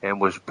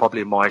 and was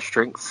probably my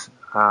strengths.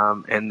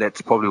 And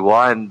that's probably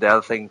why. And the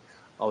other thing,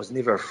 I was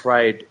never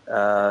afraid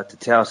to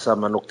tell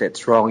someone, look,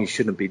 that's wrong. You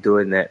shouldn't be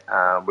doing that,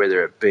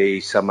 whether it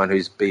be someone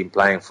who's been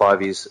playing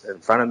 5 years in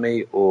front of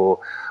me or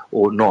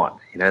not,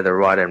 the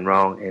right and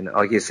wrong. And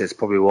I guess that's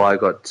probably why I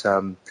got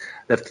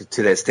lifted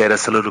to that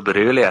status a little bit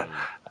earlier.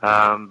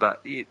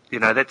 But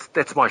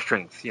that's my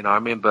strength. I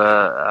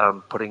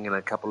remember putting in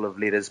a couple of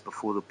letters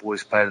before the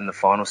boys played in the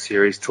final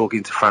series,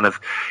 talking to front of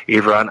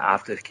everyone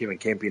after Kevin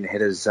Campion had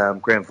his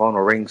grand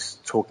final rings,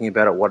 talking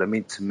about it, what it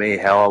meant to me,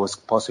 how I was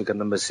possibly going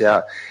to miss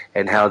out,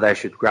 and how they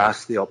should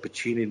grasp the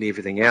opportunity and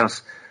everything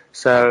else.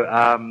 So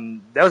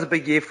that was a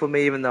big year for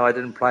me, even though I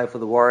didn't play for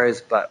the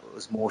Warriors, but it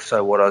was more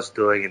so what I was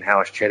doing and how I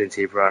was chatting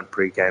to everyone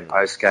pre-game,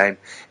 post-game,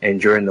 and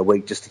during the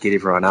week just to get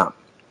everyone up.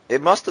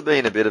 It must have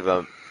been a bit of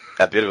a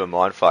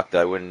mindfuck,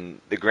 though,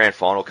 when the grand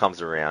final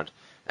comes around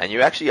and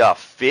you actually are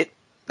fit.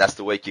 That's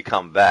the week you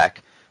come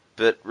back.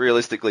 But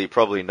realistically, you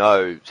probably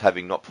know,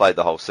 having not played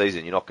the whole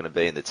season, you're not going to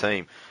be in the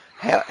team.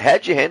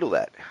 How'd you handle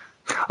that?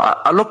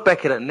 I look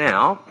back at it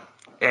now,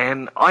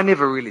 and I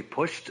never really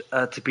pushed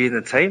to be in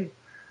the team.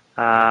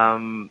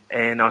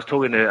 And I was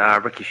talking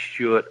to Ricky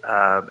Stewart,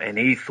 and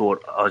he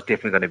thought I was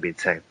definitely going to be in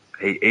the team.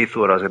 He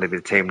thought I was going to be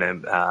the team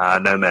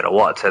no matter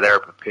what. So they were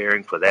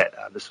preparing for that.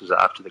 This was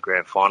after the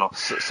grand final.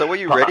 So were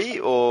you ready,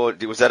 or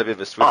was that a bit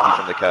of a swifty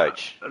from the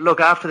coach? Look,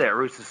 after that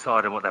Roosters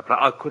side and what they played,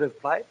 I could have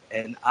played.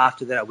 And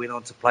after that, I went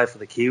on to play for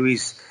the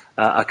Kiwis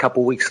a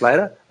couple of weeks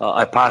later.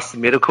 I passed the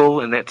medical,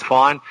 and that's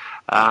fine.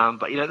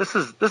 But, this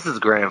is a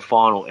grand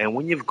final. And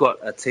when you've got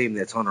a team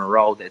that's on a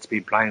roll that's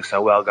been playing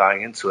so well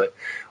going into it,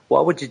 why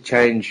would you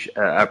change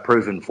a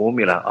proven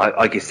formula?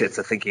 I guess that's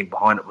the thinking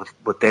behind it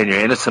with Daniel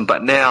Anderson.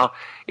 But now,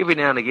 every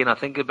now and again, I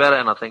think about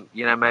it and I think,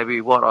 maybe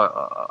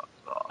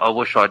I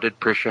wish I did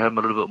pressure him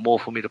a little bit more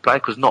for me to play,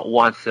 because not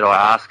once did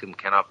I ask him,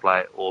 can I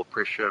play, or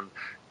pressure him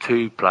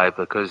to play,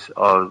 because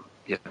not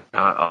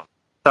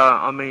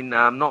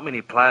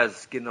many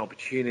players get an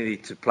opportunity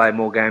to play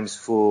more games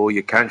for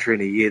your country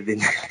in a year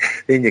than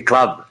your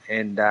club.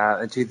 And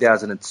in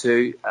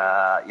 2002,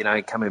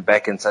 coming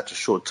back in such a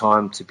short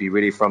time to be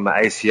ready from the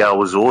ACL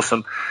was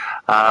awesome.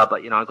 But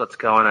I got to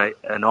go on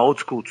an old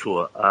school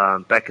tour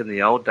back in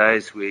the old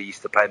days where you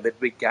used to play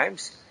midweek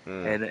games.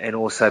 And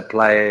also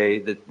play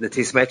the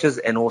test matches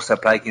and also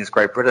play against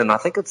Great Britain. I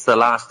think it's the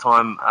last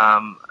time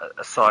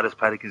a side has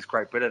played against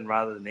Great Britain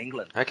rather than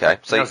England. Okay.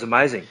 So that was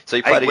amazing. So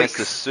you played against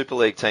the Super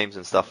League teams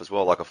and stuff as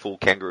well, like a full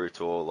kangaroo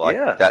tour,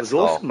 that that was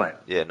style. Awesome, mate.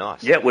 Yeah,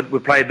 nice. Yeah, we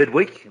play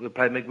midweek. We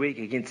play midweek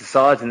against the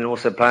sides and then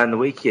also play on the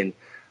weekend.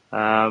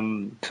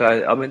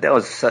 That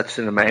was such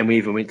an amazing... And we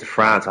even went to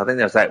France. I think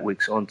that was 8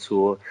 weeks on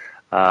tour.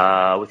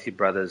 with your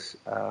brothers,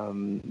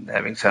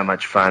 having so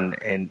much fun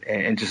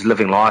and just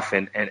living life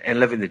and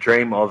living the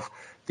dream of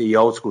the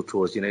old school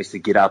tours. You used to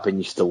get up and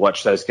used to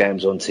watch those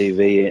games on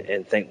TV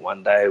and think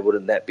one day,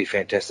 wouldn't that be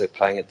fantastic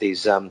playing at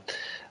these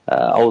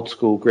old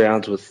school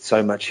grounds with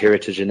so much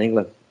heritage in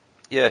England?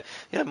 Yeah,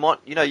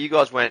 you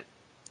guys went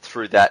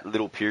through that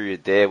little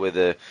period there where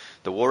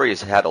the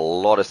Warriors had a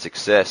lot of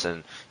success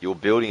and you were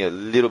building a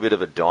little bit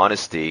of a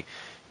dynasty.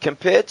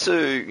 Compared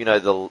to,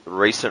 the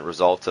recent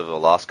results of the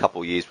last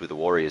couple of years with the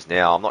Warriors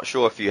now, I'm not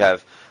sure if you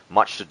have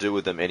much to do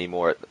with them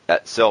anymore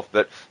at itself,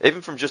 but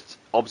even from just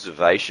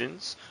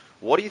observations,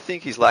 what do you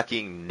think is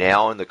lacking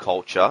now in the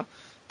culture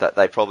that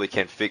they probably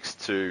can fix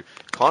to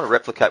kind of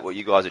replicate what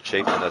you guys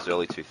achieved in those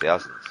early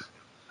 2000s?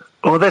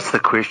 Well, that's the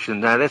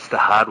question. No, that's the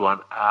hard one.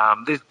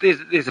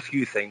 There's a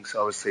few things,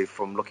 obviously,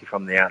 from looking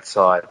from the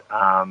outside.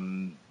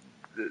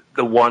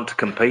 The want to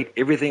compete,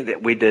 everything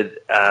that we did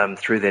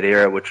through that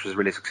era, which was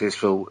really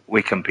successful,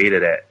 we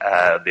competed at.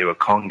 There were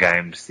con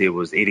games, there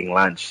was eating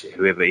lunch.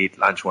 Whoever eat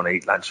lunch want to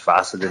eat lunch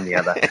faster than the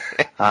other.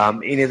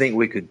 Anything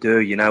we could do,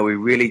 we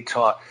really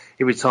taught.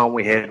 Every time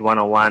we had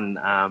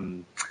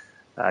one-on-one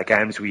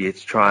games where you had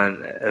to try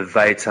and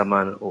evade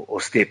someone or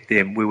step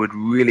them, we would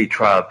really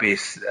try our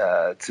best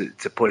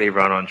to put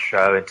everyone on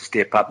show and to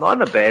step up, not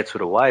in a bad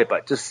sort of way,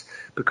 but just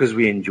because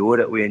we enjoyed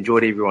it. We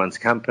enjoyed everyone's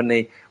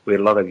company. We had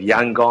a lot of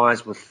young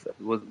guys with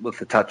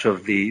the touch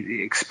of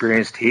the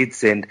experienced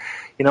heads, and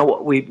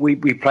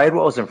we played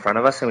what was in front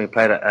of us, and we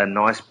played a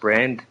nice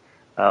brand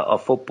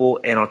of football.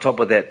 And on top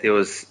of that, there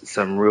was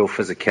some real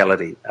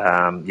physicality.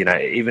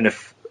 Even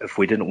if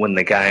we didn't win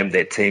the game,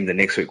 that team the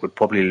next week would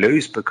probably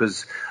lose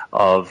because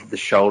of the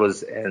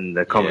shoulders and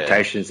the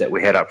confrontations that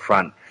we had up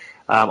front.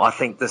 I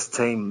think this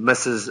team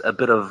misses a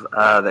bit of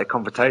that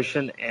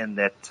confrontation and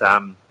that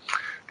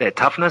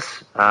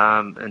toughness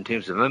in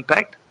terms of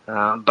impact.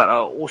 But I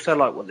also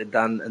like what they've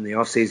done in the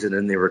off-season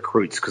in their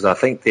recruits, because I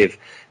think they've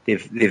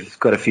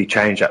got a few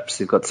change-ups.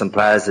 They've got some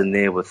players in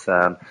there with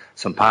some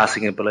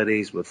passing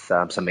abilities, with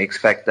some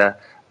X-factor,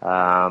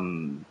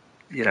 some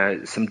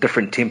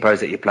different tempos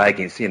that you play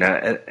against. In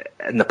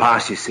the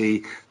past you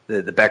see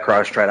the back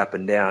row straight up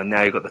and down.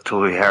 Now you've got the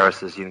Tohu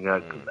Harrises,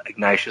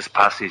 Ignatius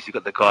Passes. You've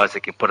got the guys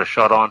that can put a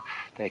shot on,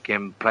 they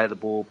can play the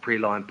ball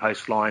pre-line,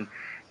 post-line,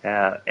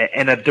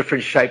 and a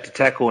different shape to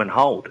tackle and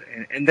hold.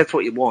 And that's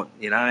what you want,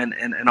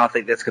 and I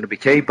think that's going to be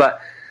key. But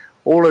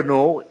all in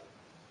all,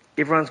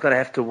 everyone's going to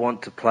have to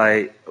want to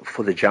play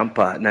for the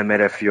jumper, no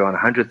matter if you're on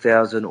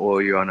 100,000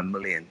 or you're on 1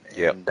 million.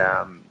 Yep.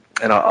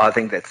 And I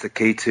think that's the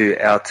key to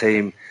our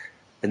team.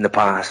 In the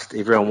past,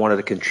 everyone wanted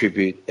to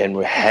contribute, and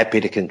we're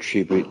happy to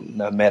contribute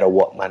no matter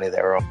what money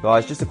they're on.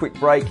 Guys, just a quick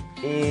break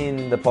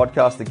in the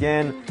podcast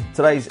again.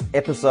 Today's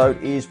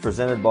episode is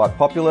presented by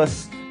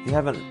Populous. If you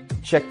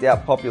haven't checked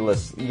out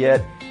Populous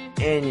yet,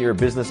 and you're a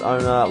business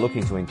owner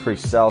looking to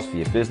increase sales for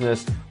your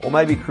business, or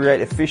maybe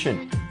create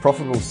efficient,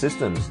 profitable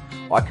systems,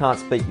 I can't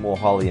speak more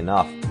highly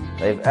enough.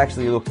 They've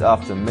actually looked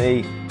after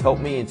me,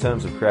 helped me in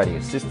terms of creating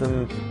a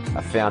system,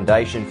 a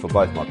foundation for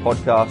both my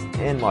podcast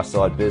and my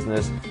side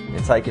business,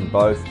 and taken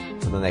both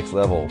to the next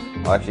level.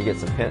 I actually get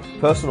some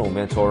personal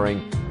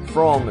mentoring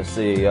from the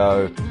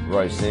CEO,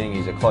 Rose Singh.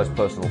 He's a close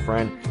personal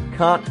friend.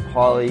 Can't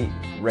highly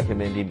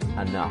recommend him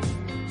enough.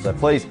 So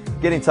please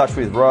get in touch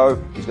with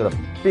Ro. He's got a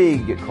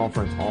big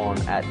conference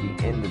on at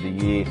the end of the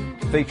year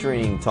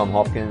featuring Tom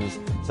Hopkins.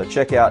 So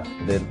check out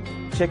their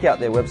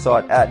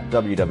website at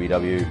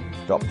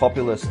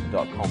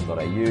www.populous.com.au,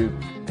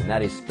 and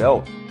that is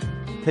spelled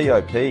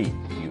Populis.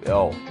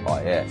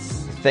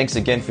 Thanks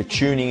again for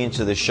tuning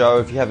into the show.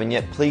 If you haven't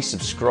yet, please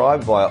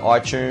subscribe via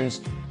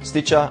iTunes,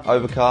 Stitcher,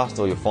 Overcast,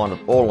 or you'll find it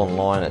all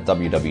online at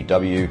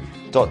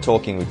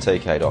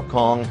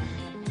www.talkingwithtk.com.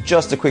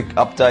 Just a quick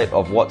update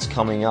of what's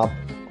coming up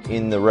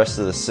in the rest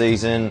of the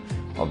season.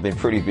 I've been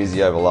pretty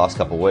busy over the last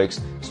couple of weeks,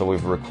 so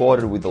we've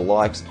recorded with the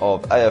likes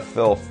of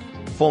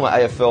former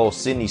AFL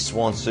Sydney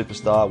Swans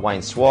superstar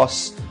Wayne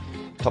Swass.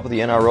 A couple of the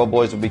NRL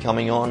boys will be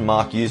coming on.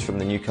 Mark Hughes from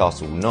the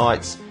Newcastle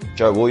Knights.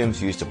 Joe Williams,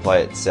 who used to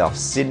play at South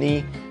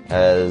Sydney,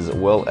 as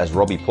well as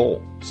Robbie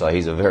Paul. So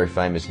he's a very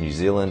famous New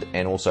Zealand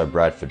and also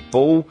Bradford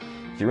Bull.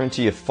 If you're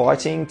into your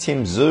fighting,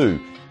 Tim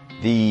Tszyu,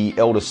 the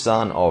eldest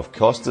son of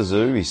Costa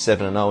Tszyu, he's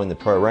 7-0 in the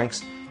pro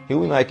ranks.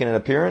 He'll be making an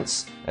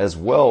appearance, as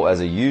well as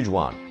a huge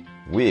one,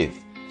 with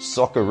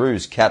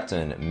Socceroos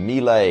captain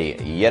Mile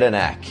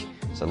Jedinak.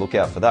 So look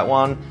out for that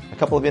one. A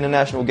couple of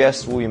international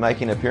guests will be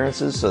making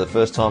appearances. So the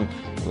first time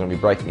we're going to be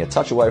breaking a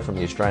touch away from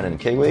the Australian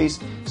and Kiwis.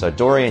 So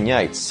Dorian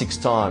Yates, 6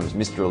 times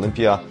Mr.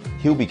 Olympia,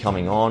 he'll be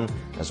coming on,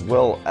 as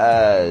well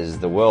as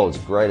the world's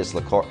greatest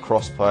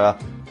lacrosse player,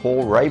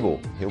 Paul Rabel.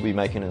 He'll be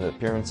making an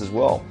appearance as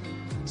well.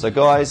 So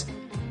guys,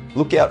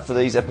 look out for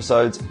these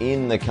episodes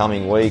in the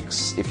coming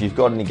weeks. If you've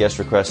got any guest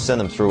requests, send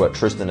them through at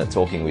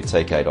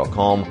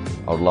tristan@talkingwithtk.com.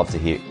 I would love to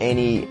hear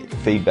any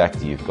feedback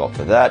that you've got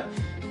for that.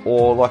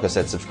 Or, like I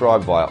said,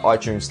 subscribe via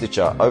iTunes,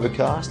 Stitcher,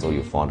 Overcast, or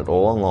you'll find it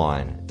all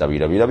online.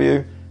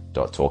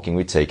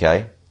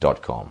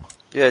 www.talkingwithtk.com.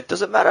 Yeah,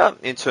 does it matter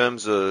in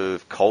terms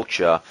of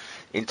culture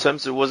in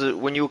terms of, was it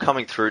when you were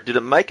coming through, did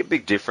it make a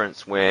big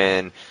difference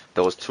when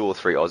there was 2 or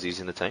 3 Aussies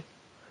in the team?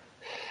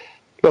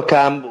 Look,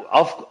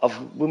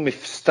 when we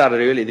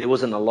started early, there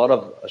wasn't a lot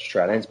of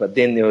Australians, but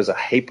then there was a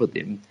heap of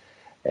them,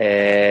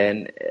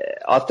 and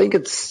I think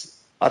it's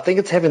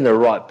having the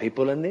right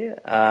people in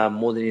there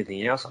more than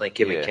anything else. I think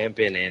Kevin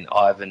Campion and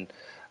Ivan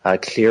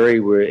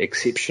Cleary were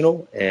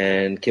exceptional,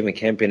 and Kevin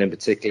Campion in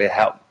particular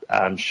helped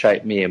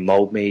shape me and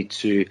mould me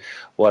to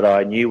what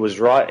I knew was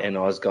right, and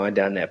I was going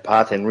down that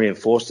path and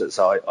reinforced it.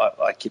 So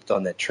I kept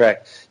on that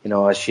track.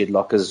 I shared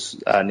lockers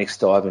next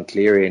to Ivan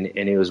Cleary,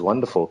 and he was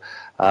wonderful.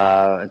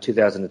 In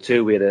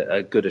 2002, we had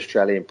a good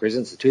Australian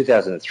presence. In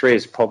 2003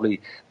 is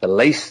probably the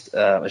least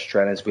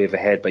Australians we ever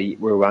had, but we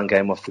were one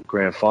game off the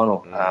grand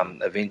final,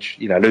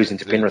 eventually, losing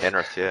to Penrith.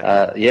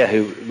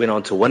 Who went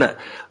on to win it.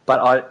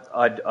 But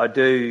I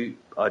do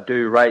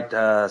rate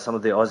some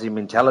of the Aussie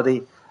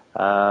mentality.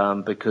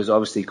 Because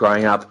obviously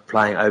growing up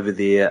playing over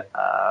there,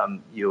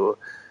 you're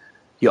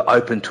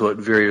open to it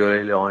very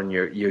early on.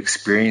 You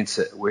experience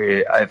it,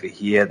 where over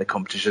here the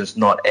competition's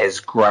not as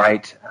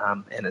great,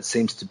 and it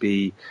seems to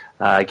be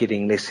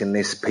getting less and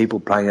less people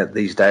playing it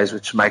these days,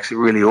 which makes it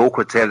really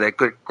awkward to have that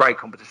great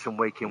competition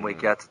week in,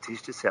 week out to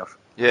test yourself.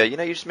 Yeah, you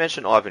just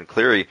mentioned Ivan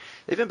Cleary.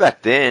 Even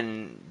back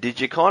then, did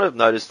you kind of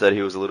notice that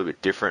he was a little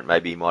bit different?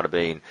 Maybe he might have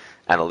been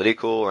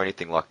analytical or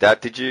anything like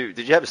that. Did you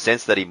have a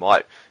sense that he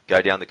might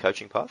go down the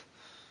coaching path?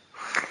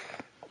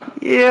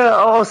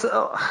 Yeah,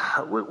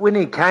 when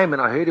he came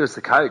and I heard he was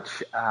the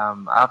coach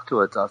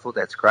afterwards, I thought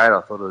that's great.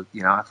 I thought,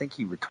 I think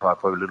he retired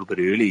probably a little bit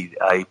early.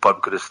 He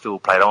probably could have still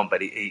played on,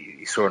 but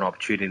he saw an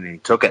opportunity and he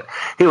took it.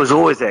 He was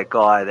always that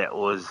guy that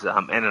was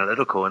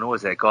analytical, and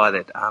always that guy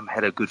that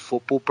had a good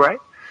football brain.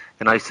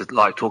 And I used to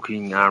like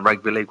talking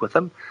rugby league with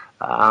him.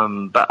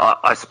 But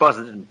I suppose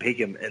I didn't peg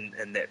him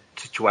in that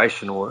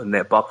situation or in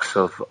that box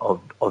of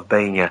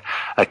being a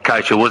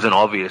coach. It wasn't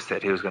obvious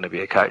that he was going to be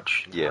a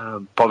coach. Yeah.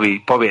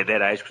 Probably at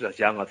that age, because I was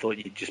young, I thought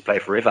you'd just play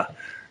forever,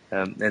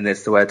 and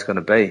that's the way it's going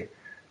to be.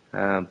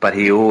 But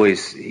he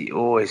always,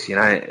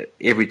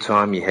 every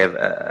time you have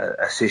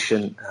a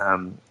session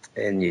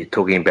and you're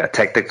talking about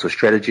tactics or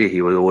strategy,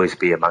 he would always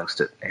be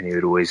amongst it, and he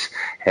would always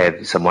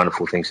have some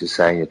wonderful things to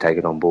say, and you take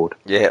it on board.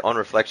 Yeah, on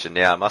reflection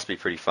now, it must be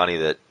pretty funny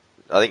that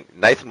I think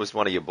Nathan was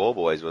one of your ball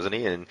boys, wasn't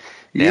he? And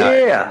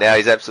now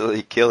he's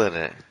absolutely killing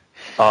it.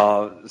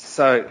 I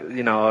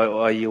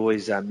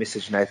always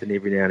message Nathan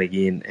every now and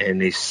again, and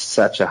he's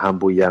such a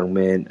humble young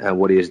man.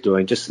 What he is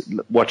doing, just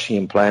watching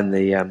him play in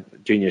the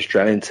junior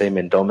Australian team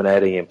and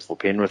dominating him for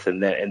Penrith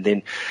and that, and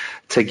then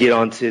to get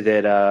onto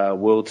that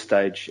world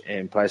stage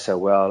and play so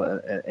well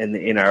in the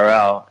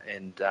NRL,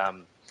 and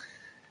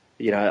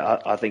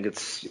I think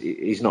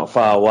he's not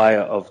far away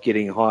of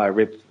getting higher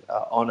rep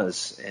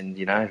honours, and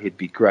he'd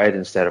be great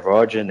in State of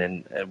Origin,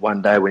 and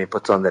one day when he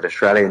puts on that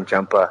Australian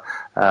jumper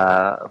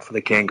for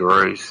the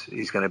Kangaroos,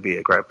 he's going to be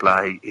a great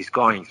player. He's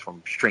going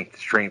from strength to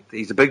strength.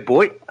 He's a big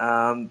boy,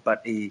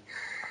 but he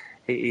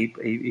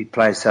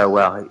plays so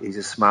well. He's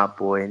a smart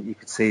boy, and you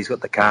can see he's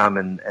got the calm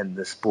and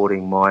the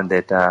sporting mind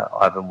that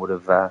Ivan would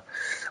have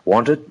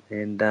wanted,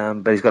 and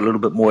but he's got a little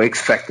bit more X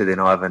factor than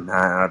Ivan.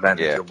 I don't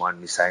think you'll mind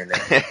me saying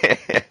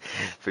that.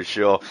 For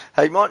sure.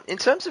 Hey, Mont, in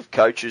terms of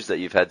coaches that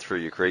you've had through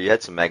your career, you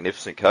had some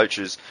magnificent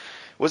coaches.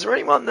 Was there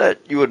anyone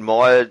that you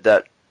admired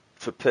that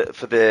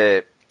for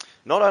their,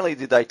 not only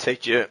did they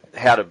teach you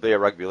how to be a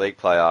rugby league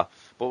player,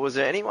 but was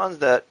there anyone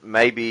that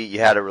maybe you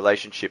had a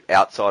relationship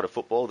outside of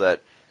football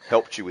that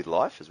helped you with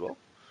life as well?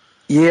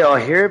 Yeah, I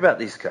hear about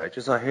these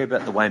coaches. I hear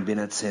about the Wayne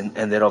Bennett's and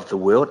that of the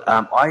world.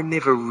 I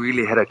never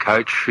really had a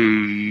coach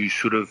who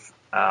sort of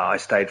I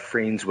stayed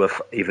friends with,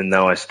 even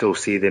though I still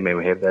see them and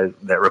we have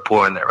that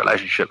rapport and that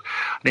relationship.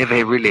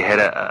 Never really had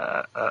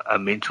a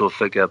mentor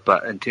figure,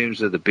 but in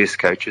terms of the best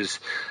coaches,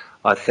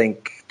 I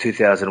think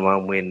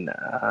 2001 when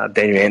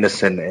Daniel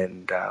Anderson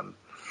and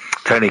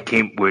Tony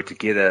Kemp were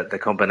together, the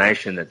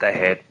combination that they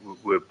had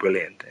were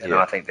brilliant. And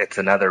I think that's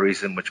another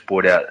reason which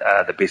brought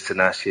out the best in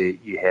us.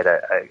 You had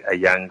a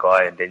young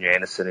guy in Daniel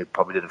Anderson who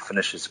probably didn't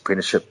finish his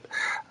apprenticeship,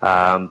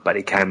 but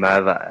he came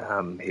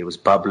over. He was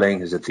bubbling.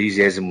 His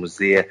enthusiasm was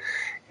there.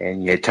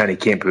 And you had Tony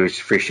Kemp, who was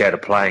fresh out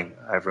of playing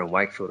over in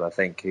Wakefield, I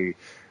think, who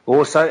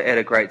also had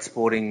a great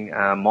sporting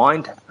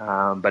mind,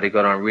 but he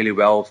got on really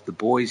well with the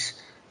boys.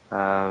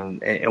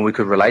 And we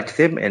could relate to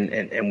them,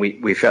 and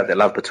we felt that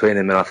love between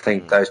them. And I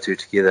think those two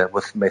together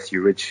with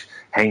Matthew Ridge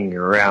hanging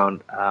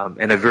around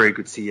and a very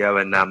good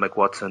CEO in Mick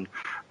Watson,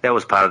 that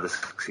was part of the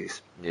success.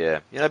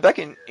 Yeah. Back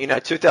in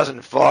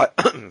 2005,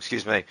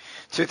 excuse me,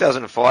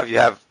 2005, you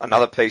have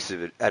another piece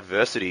of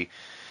adversity.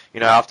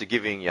 After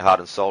giving your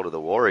heart and soul to the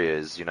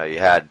Warriors, you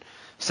had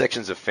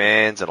sections of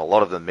fans and a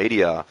lot of the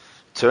media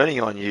turning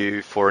on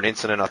you for an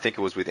incident, I think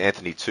it was with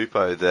Anthony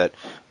Tupou, that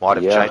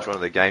might have changed one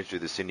of the games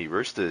with the Sydney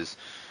Roosters.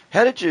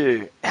 How'd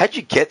you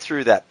get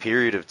through that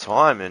period of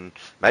time, and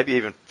maybe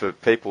even for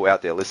people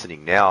out there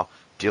listening now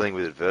dealing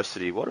with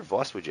adversity, what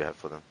advice would you have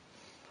for them?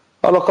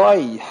 Oh, look,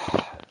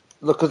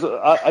 Look, 'cause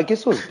I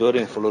guess it was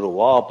building for a little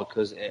while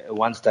because at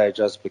one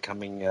stage I was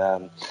becoming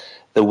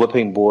the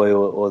whipping boy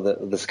or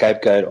the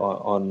scapegoat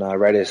on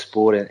Radio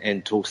Sport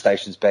and talk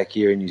stations back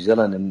here in New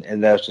Zealand,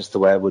 and that was just the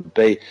way it would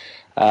be.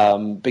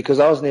 Because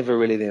I was never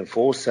really the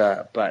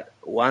enforcer, but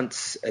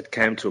once it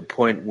came to a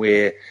point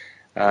where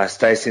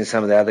Stacey and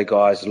some of the other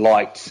guys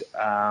liked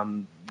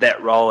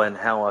that role and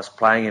how I was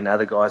playing, and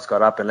other guys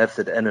got up and left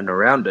it in and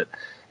around it,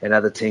 and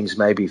other teams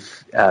maybe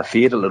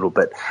feared a little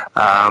bit.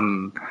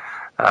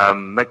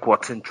 Mick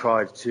Watson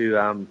tried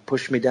to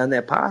push me down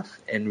that path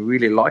and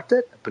really liked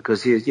it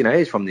because he's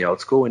from the old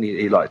school and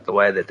he liked the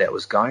way that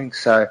was going.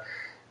 So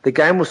the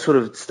game was sort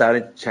of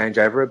starting to change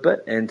over a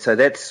bit, and so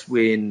that's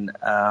when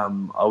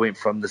I went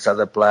from this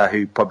other player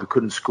who probably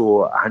couldn't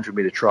score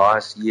 100-metre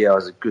tries. Yeah, I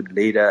was a good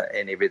leader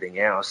and everything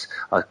else.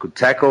 I could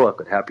tackle, I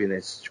could help you in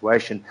that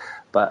situation,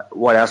 but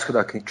what else could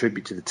I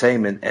contribute to the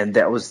team? And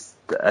that was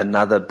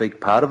another big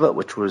part of it,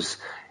 which was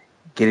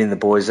getting the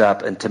boys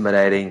up,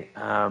 intimidating,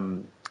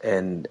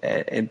 and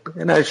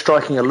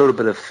striking a little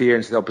bit of fear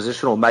into the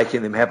opposition or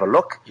making them have a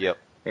look. Yep.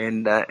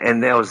 And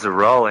that was the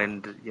role.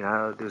 And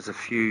there was a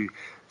few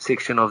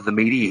section of the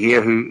media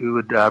here who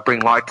would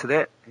bring light to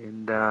that.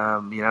 And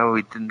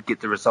we didn't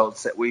get the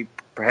results that we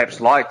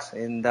perhaps liked,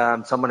 and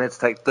someone had to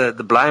take the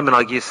blame, and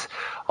I guess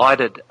I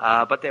did.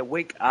 But that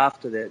week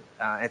after that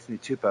Anthony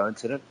Tupou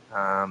incident,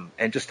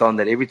 and just on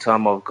that, every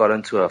time I've got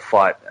into a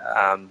fight,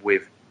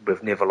 we've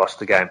never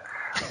lost a game.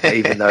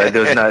 Even though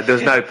there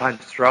was no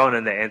punch thrown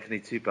in the Anthony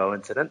Tupou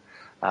incident,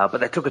 but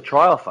they took a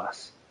try off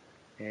us,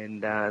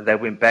 and they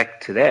went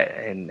back to that,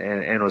 and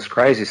it was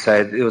crazy.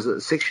 So there was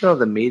a section of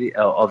the media,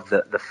 of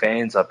the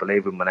fans, I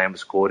believe, when my name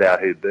was called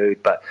out, who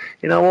booed. But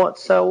you know what?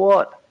 So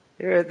what?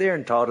 They're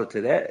entitled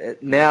to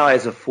that. Now,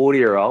 as a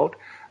 40-year-old,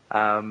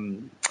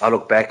 I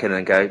look back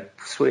and go,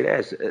 sweet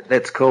as,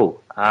 that's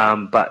cool.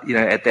 But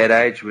at that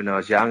age when I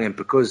was young, and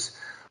because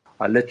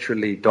I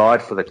literally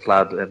died for the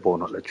club. Well,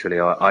 not literally.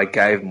 I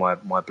gave my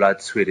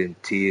blood, sweat,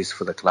 and tears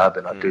for the club,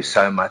 and I do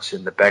so much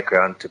in the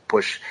background to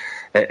push.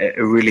 It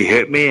really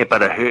hurt me,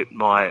 but it hurt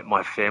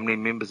my family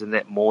members and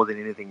that more than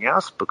anything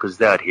else, because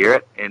they would hear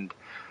it, and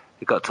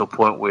it got to a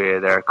point where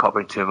they were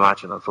copying too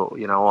much, and I thought,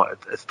 you know what,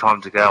 it's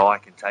time to go. I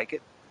can take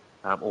it,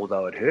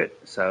 although it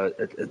hurt. So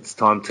it's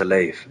time to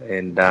leave,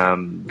 and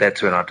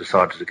that's when I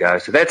decided to go.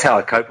 So that's how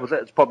I coped with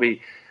it. It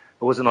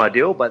wasn't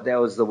ideal, but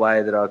that was the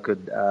way that I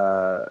could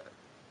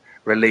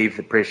relieve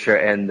the pressure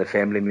and the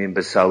family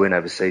members. So I went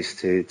overseas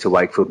to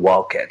Wakefield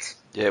Wildcats.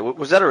 Yeah,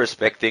 was that a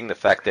respect thing, the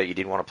fact that you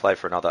didn't want to play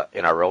for another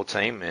NRL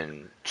team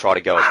and try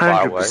to go as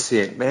far away?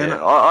 100%, man.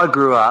 Yeah. I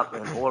grew up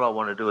and all I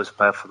wanted to do was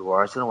play for the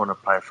Warriors. I didn't want to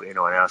play for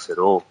anyone else at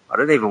all. I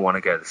didn't even want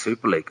to go to the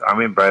Super League. I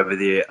remember over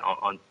there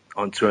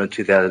on tour in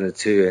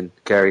 2002, and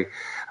Gary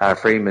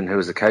Freeman, who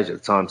was the coach at the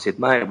time, said,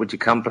 "Mate, would you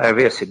come play over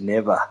here?" I said,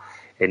 "Never."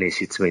 And he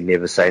said to me,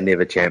 "Never say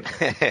never, champ."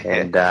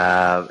 and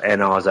I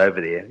was over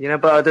there,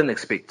 but I didn't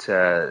expect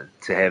to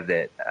have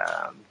that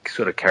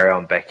sort of carry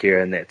on back here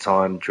in that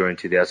time during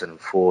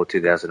 2004,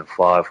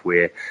 2005,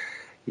 where,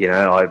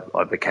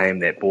 I became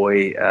that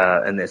boy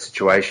in that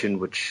situation,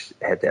 which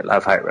had that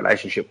love-hate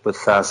relationship with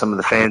some of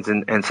the fans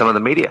and some of the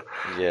media.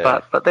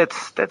 Yeah. But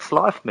that's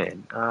life,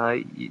 man.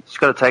 You just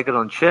got to take it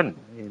on chin,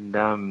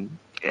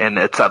 and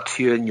it's up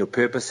to you and your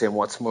purpose and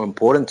what's more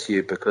important to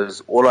you,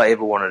 because all I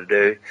ever wanted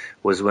to do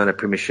was win a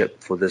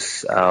premiership for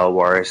this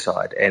Warrior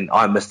side. And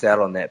I missed out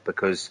on that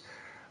because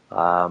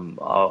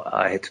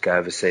I had to go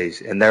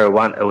overseas. And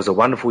it was a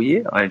wonderful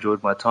year. I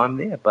enjoyed my time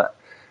there. But,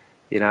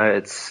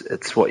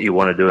 it's what you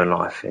want to do in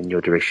life and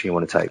your direction you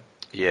want to take.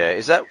 Yeah.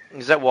 Is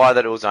that why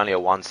that it was only a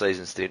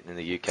one-season stint in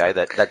the UK,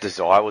 that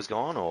desire was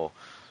gone? Or?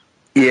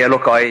 Yeah,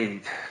 look,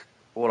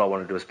 all I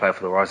wanted to do was play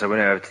for the Warriors. I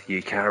went over to the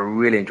UK. I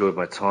really enjoyed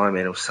my time,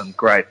 and it was some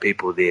great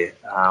people there.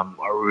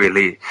 I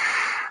really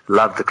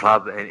loved the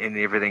club and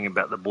everything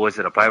about the boys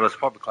that I played with. I was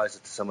probably closer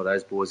to some of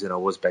those boys than I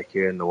was back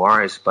here in the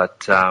Warriors. But,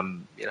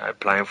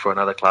 playing for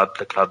another club,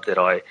 the club that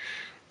I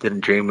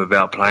didn't dream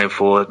about playing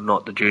for,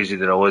 not the jersey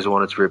that I always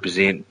wanted to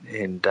represent,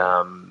 and,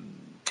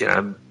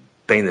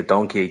 being the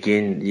donkey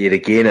yet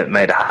again, it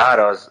made it hard.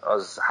 I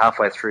was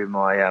halfway through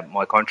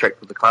my contract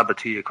with the club, a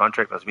 2-year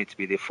contract. I was meant to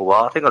be there for a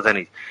while. I think I was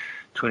only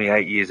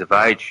 28 years of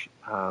age,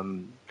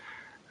 and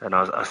I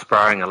was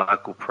aspiring a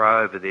local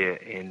pro over there,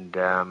 and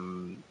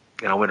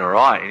I went all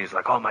right, and he's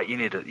like, "Oh mate, you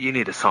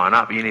need to sign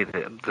up.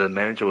 The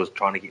manager was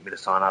trying to get me to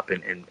sign up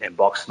and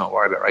box, not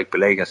worry about rugby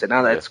league." I said,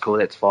 "No, that's cool,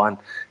 that's fine."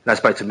 And I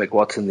spoke to Mick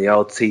Watson, the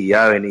old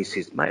CEO, and he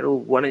says, "Mate, well,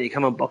 why don't you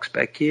come and box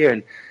back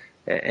here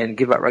and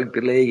give up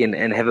rugby league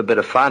and have a bit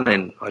of fun?"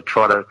 And I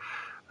tried to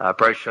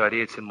broach the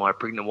idea to my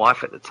pregnant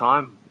wife at the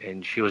time,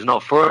 and she was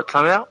not for it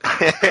somehow.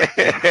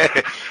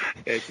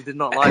 Yeah, she did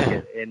not like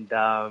it, and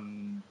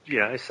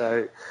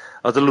so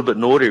I was a little bit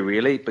naughty,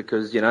 really,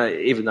 because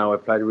even though I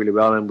played really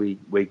well and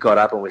we got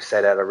up and we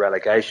sat out of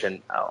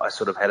relegation, I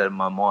sort of had it in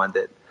my mind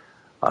that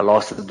I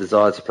lost the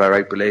desire to play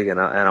rugby league, and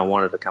I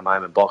wanted to come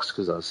home and box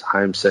because I was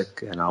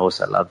homesick, and I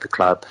also loved the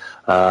club,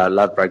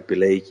 loved rugby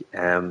league,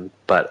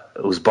 but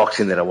it was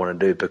boxing that I wanted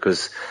to do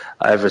because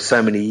over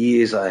so many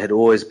years I had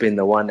always been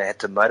the one that had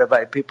to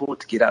motivate people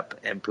to get up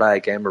and play a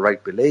game of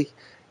rugby league,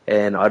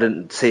 and I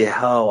didn't see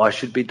how I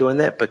should be doing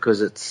that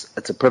because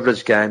it's a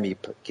privileged game. You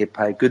get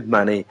paid good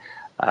money.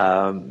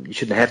 You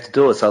shouldn't have to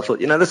do it. So I thought,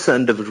 this is an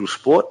individual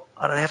sport.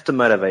 I don't have to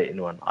motivate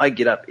anyone. I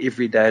get up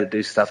every day to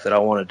do stuff that I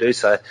want to do.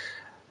 So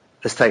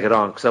let's take it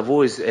on. Because I've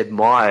always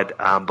admired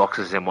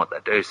boxers and what they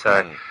do.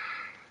 So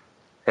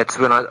that's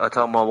when I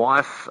told my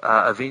wife,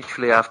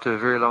 eventually after a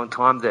very long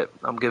time, that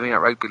I'm giving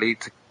up rugby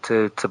league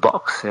to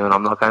box, and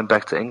I'm not going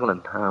back to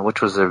England,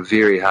 which was a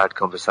very hard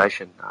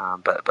conversation.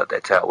 But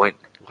that's how it went.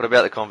 What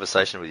about the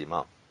conversation with your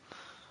mum?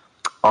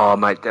 Oh,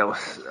 mate,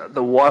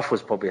 the wife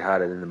was probably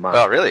harder than the mum.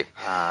 Oh, really?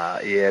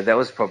 Yeah, that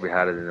was probably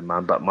harder than the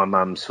mum. But my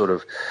mum sort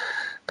of,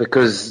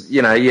 because,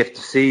 you have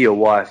to see your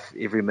wife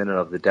every minute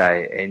of the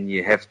day, and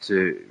you have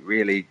to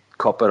really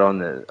cop it on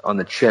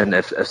the chin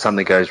if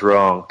something goes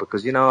wrong.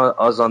 Because, I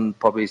was on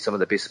probably some of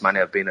the best money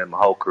I've been in my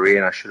whole career,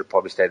 and I should have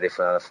probably stayed there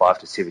for another 5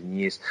 to 7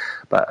 years.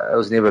 But it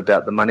was never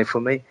about the money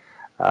for me.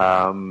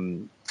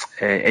 And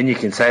you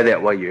can say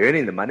that while you're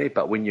earning the money,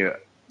 but when you're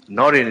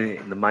not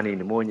earning the money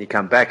anymore and you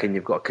come back and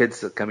you've got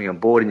kids that are coming on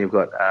board and you've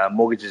got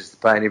mortgages to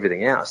pay and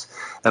everything else,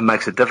 it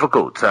makes it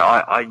difficult. So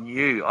I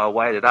knew, I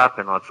weighed it up,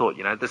 and I thought,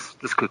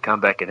 this could come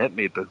back and hit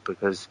me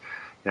because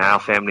our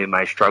family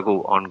may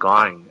struggle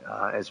ongoing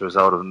as a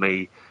result of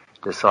me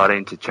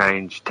deciding to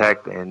change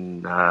tack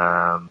and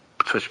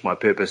switch my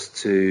purpose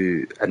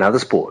to another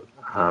sport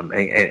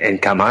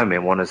and come home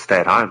and want to stay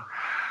at home.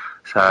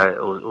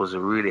 So it was a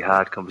really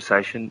hard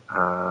conversation,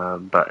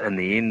 but in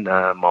the end,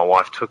 my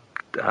wife took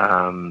it,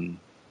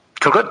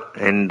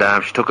 and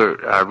she took it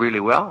really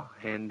well.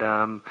 And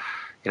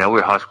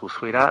we're high school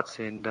sweethearts,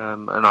 and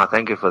I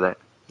thank her for that.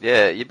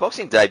 Yeah, your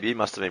boxing debut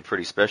must have been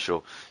pretty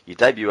special. You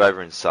debut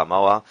over in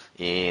Samoa,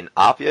 in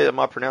Apia. Am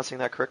I pronouncing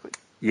that correctly?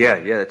 Yeah,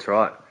 that's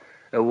right.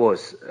 It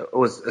was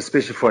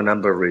especially for a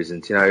number of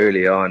reasons.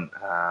 Early on,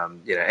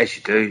 as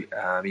you do,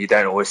 you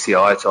don't always see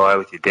eye to eye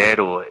with your dad,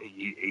 or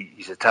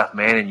he's a tough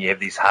man, and you have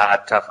these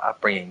hard, tough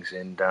upbringings.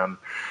 And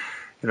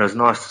it was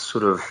nice to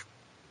sort of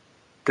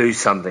do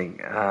something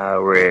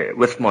where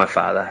with my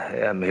father,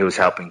 he was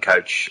helping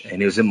coach,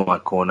 and he was in my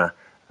corner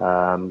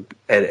at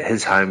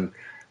his home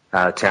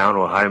town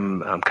or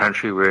home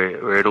country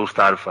where it all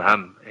started for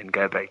him, and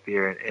go back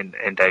there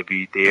and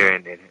debut there.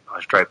 And I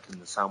was draped in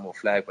the Samoa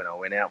flag when I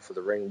went out for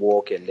the ring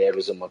walk, and Dad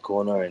was in my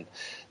corner, and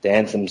the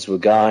anthems were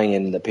going,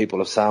 and the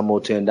people of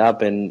Samoa turned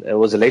up, and it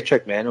was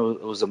electric, man.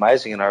 It was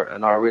amazing,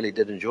 and I really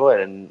did enjoy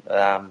it. And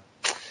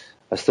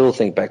I still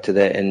think back to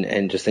that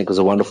and just think it was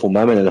a wonderful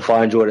moment. And if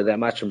I enjoyed it that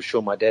much, I'm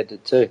sure my dad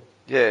did too.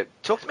 Yeah,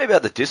 talk to me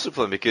about the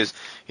discipline, because,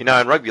 in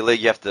rugby league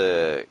you have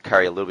to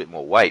carry a little bit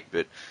more weight,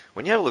 but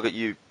when you have a look at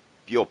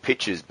your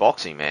pictures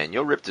boxing, man,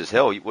 you're ripped as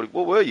hell. What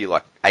were you,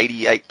 like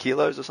 88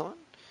 kilos or something?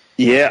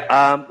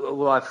 Yeah,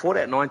 well, I fought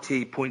at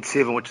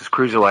 90.7, which is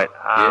cruiserweight.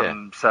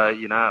 So,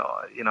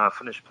 I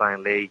finished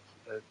playing league.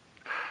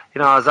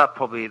 I was up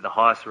probably the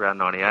highest around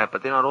 98,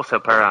 but then I'd also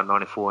play around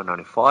 94 and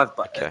 95,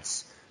 but okay.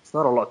 It's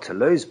not a lot to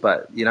lose,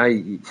 but,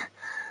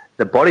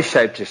 the body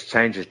shape just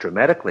changes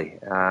dramatically.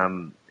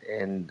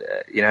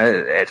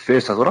 At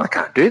first I thought, I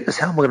can't do this.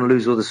 How am I going to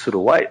lose all this sort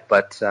of weight?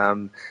 But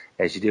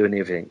as you do in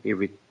everything,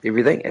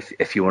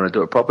 if you want to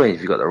do it properly, if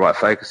you've got the right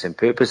focus and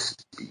purpose,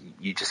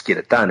 you just get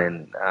it done.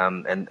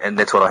 And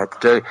that's what I had to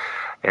do.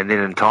 And then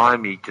in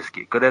time, you just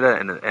get good at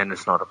it, and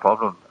it's not a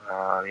problem.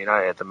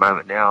 At the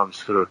moment now, I'm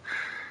sort of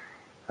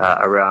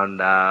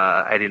around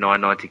 89,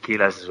 90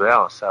 kilos as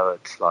well. So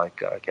it's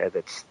like, okay,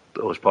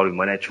 it was probably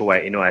my natural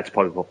weight. It's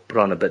probably put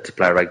on a bit to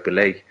play rugby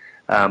league.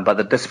 But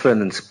the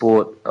discipline and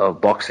sport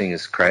of boxing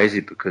is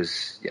crazy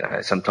because,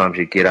 sometimes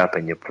you get up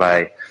and you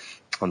play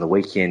on the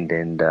weekend,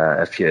 and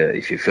if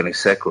you're feeling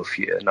sick or if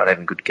you're not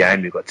having a good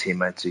game, you've got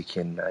teammates who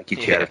can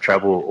get you out of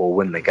trouble or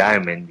win the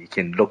game, and you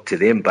can look to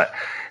them. But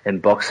in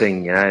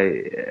boxing,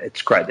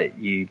 it's great that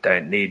you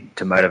don't need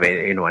to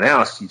motivate anyone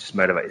else. You just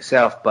motivate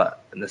yourself.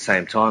 But at the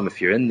same time,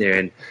 if you're in there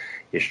and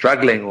you're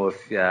struggling, or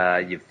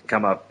if you've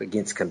come up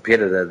against a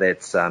competitor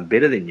that's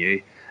better than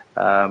you,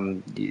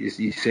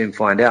 you soon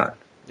find out.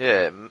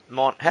 Yeah,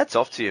 Mont, hats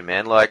off to you,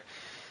 man. Like,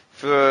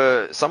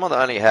 for someone that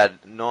only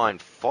had 9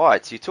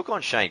 fights, you took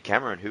on Shane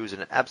Cameron, who was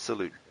an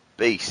absolute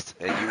beast,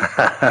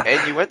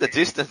 and you went the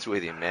distance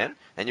with him, man,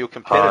 and you were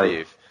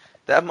competitive.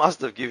 That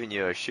must have given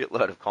you a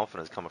shitload of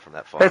confidence coming from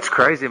that fight. That's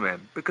crazy, man,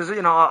 because,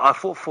 I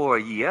fought for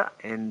a year,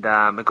 and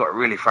it got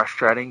really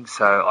frustrating,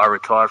 so I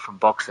retired from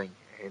boxing,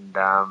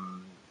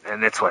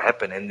 and that's what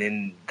happened. And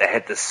then they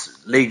had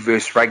this league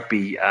versus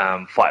rugby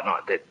fight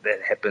night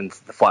that happened,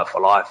 the Fight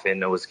for Life,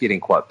 and it was getting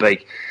quite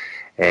big.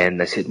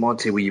 And they said,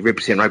 Monty, will you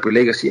represent rugby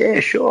league? I said, yeah,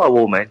 sure, I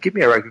will, man. Give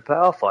me a rugby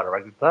player, I'll fight a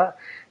rugby player.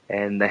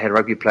 and they had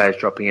rugby players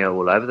dropping out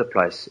all over the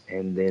place.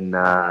 And then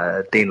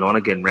Dean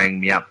Lonergan rang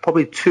me up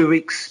probably 2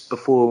 weeks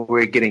before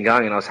we were getting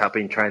going, and I was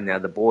helping train the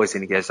other boys,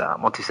 and he goes,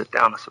 Monty, sit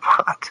down. I said,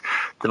 what?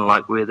 Didn't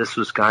like where this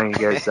was going. He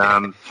goes,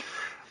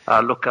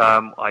 look,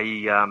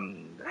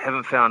 I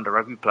haven't found a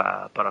rugby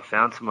player, but I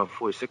found someone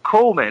for you. I said,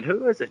 cool, man,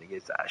 who is it? He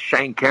goes,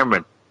 Shane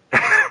Cameron.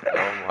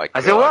 Oh my God.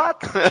 I said, what?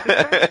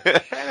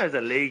 Shano's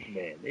a league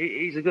man.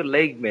 He's a good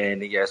league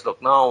man. He goes,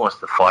 look, no one wants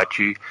to fight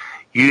you.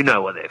 You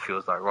know what that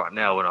feels like right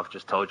now when I've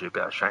just told you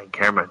about Shane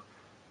Cameron.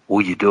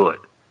 Will you do it?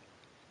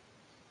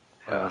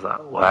 And I was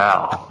like,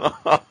 wow.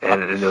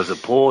 and there was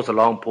a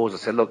long pause. I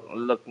said,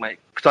 look, mate,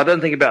 because I didn't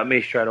think about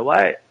me straight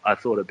away. I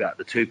thought about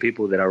the two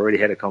people that I already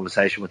had a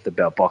conversation with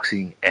about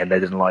boxing, and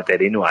they didn't like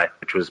that anyway,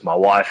 which was my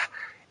wife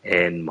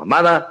and my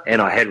mother,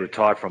 and I had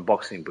retired from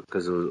boxing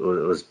because it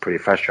was pretty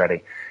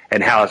frustrating,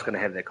 and how I was going to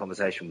have that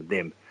conversation with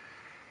them.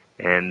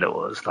 And it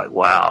was like,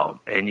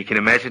 wow. And you can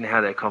imagine how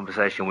that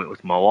conversation went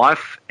with my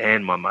wife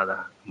and my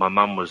mother. My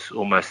mum was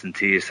almost in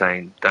tears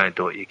saying, don't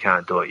do it, you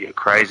can't do it, you're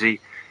crazy.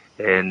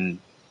 And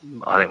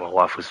I think my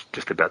wife was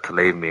just about to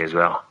leave me as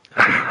well.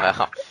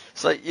 Wow.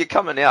 So you're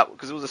coming out,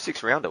 because it was a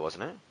 6-rounder,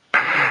 wasn't it?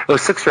 It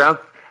was 6 rounds,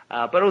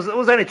 but it was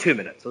only 2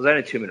 minutes. It was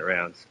only 2-minute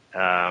rounds.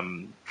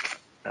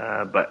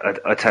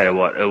 But I tell you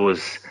what, it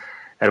was,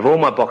 out of all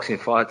my boxing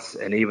fights,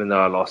 and even though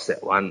I lost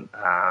that one,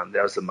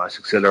 that was the most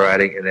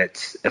exhilarating. And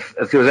that's, if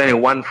there was only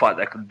one fight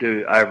that I could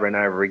do over and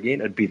over again,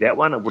 it'd be that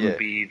one. It wouldn't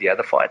be the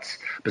other fights,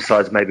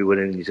 besides maybe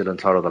winning the New Zealand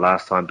title the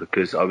last time,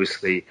 because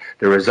obviously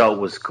the result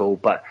was cool.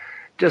 But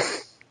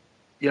just,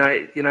 you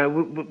know,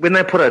 when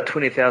they put a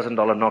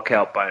 $20,000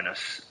 knockout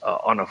bonus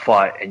on a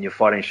fight, and you're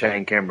fighting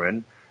Shane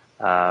Cameron,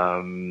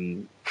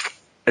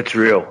 it's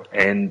real.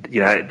 And, you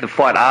know, the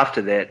fight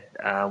after that,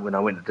 when I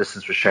went the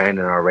distance with Shane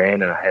and I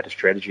ran and I had a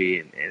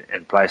strategy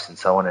in place and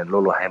so on, and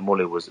Lolo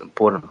Haimole was an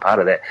important part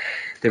of that.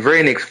 The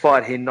very next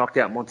fight, he knocked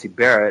out Monty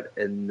Barrett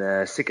in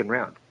the second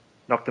round.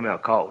 Knocked him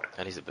out cold.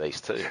 And he's a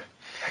beast too.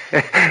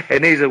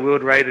 And he's a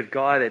world-rated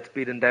guy that's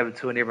beaten David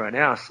Tua and everyone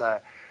else. So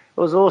it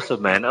was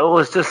awesome, man. It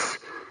was just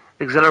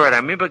exhilarating. I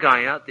remember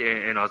going out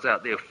there, and I was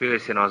out there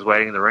first, and I was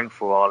waiting in the ring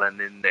for a while, and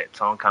then that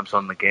song comes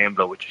on, The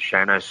Gambler, which is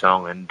Shano's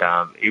song, and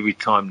every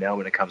time now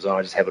when it comes on,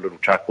 I just have a little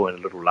chuckle and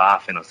a little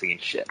laugh, and I was thinking,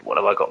 shit, what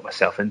have I got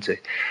myself into?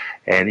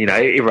 And, you know,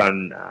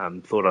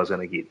 everyone thought I was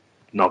going to get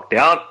knocked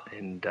out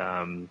and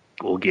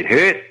or get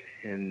hurt,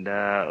 and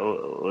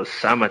it was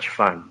so much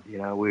fun. You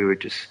know,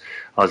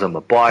 I was on my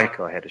bike,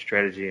 I had a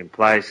strategy in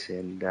place,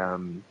 and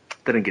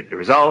didn't get the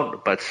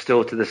result, but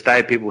still to this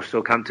day, people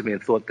still come to me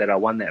and thought that I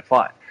won that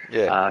fight.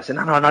 Yeah. I said,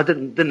 no, I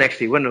didn't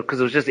actually win, because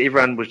it was just,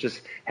 everyone was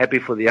just happy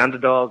for the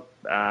underdog.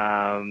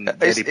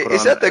 That he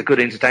put on a good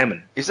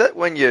entertainment. Is that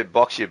when you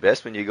box your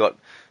best, when you got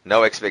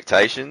no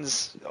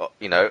expectations,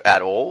 you know,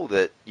 at all,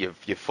 that you're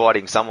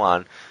fighting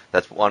someone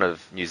that's one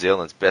of New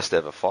Zealand's best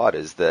ever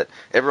fighters, that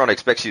everyone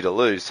expects you to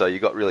lose, so you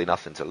got really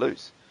nothing to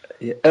lose?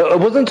 Yeah. It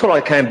wasn't until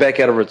I came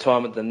back out of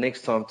retirement the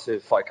next time to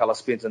fight Carlos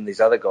Spence and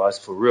these other guys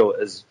for real,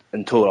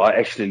 until I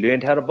actually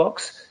learned how to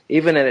box.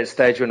 Even at that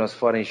stage when I was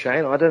fighting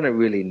Shane, I didn't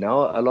really know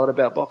a lot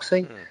about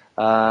boxing.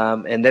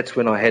 And that's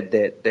when I had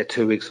that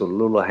 2 weeks with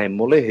Lolo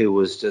Haimole, who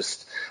was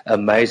just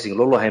amazing.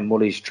 Lolo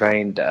Haimole's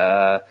trained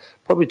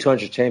probably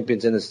 200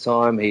 champions in his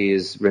time. He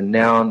is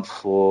renowned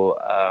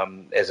for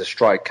as a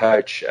strike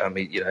coach.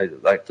 You know,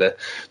 like the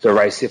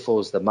Ray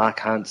Seffels, the Mark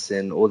Hunts,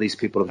 and all these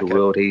people of the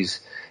world.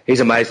 He's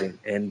amazing,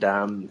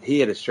 and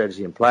he had a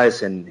strategy in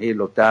place, and he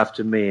looked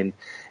after me.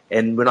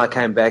 And when I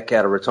came back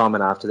out of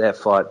retirement after that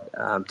fight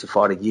to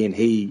fight again,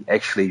 he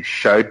actually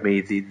showed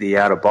me the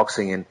art of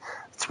boxing, and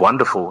it's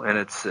wonderful. And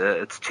it's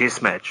a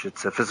chess match.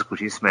 It's a physical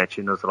chess match,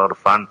 and it was a lot of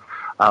fun.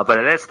 But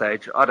at that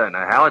stage, I don't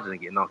know how I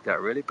didn't get knocked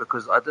out, really,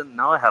 because I didn't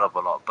know a hell of a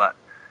lot. But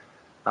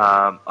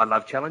I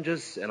love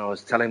challenges, and I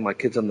was telling my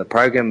kids on the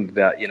program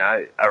about, you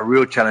know, a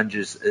real challenge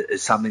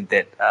is something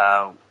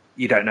that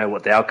you don't know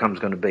what the outcome is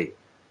going to be.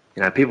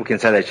 You know, people can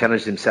say they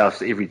challenge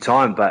themselves every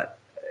time, but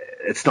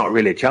it's not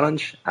really a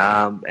challenge.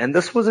 And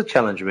this was a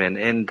challenge, man.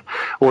 And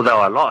although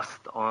I lost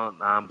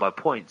by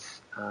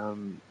points,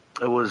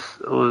 it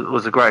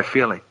was a great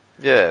feeling.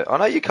 Yeah, I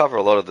know you cover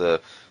a lot of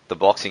the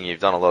boxing. You've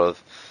done a lot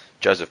of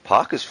Joseph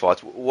Parker's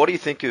fights. What do you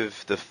think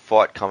of the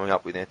fight coming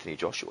up with Anthony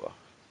Joshua?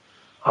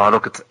 Oh,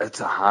 look,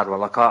 it's a hard one.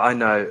 Like I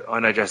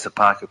know Joseph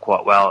Parker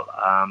quite well.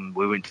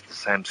 We went to the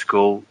same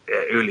school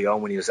early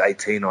on when he was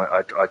 18.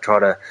 I tried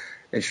to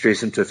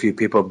introduce him to a few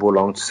people who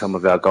belong to some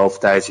of our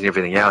golf days and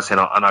everything else, and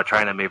I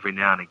train him every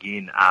now and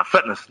again.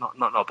 Fitness,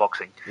 not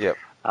boxing. Yep.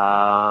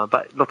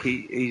 But look,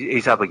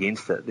 he's up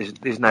against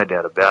it. There's no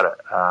doubt about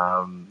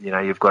it. You know,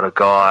 you've got a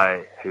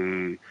guy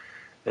who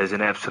is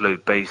an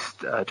absolute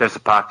beast.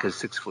 Joseph Parker's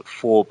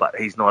 6'4", but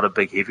he's not a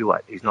big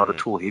heavyweight. He's not a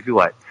tall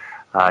heavyweight.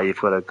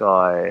 You've got a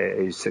guy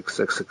who's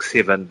 6'6",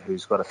 6'7",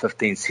 who's got a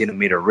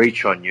 15-centimetre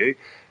reach on you,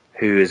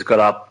 who has got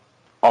up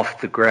off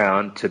the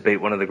ground to beat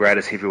one of the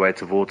greatest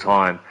heavyweights of all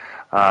time.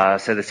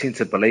 So the sense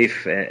of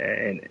belief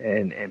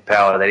and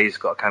power that he's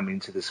got coming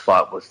into this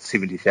fight with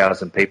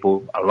 70,000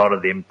 people, a lot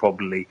of them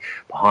probably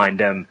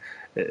behind him,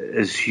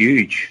 is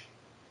huge.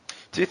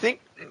 Do you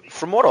think,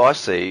 from what I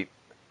see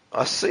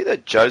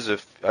that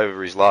Joseph,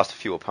 over his last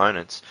few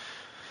opponents,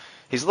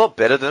 he's a lot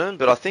better than him,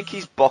 but I think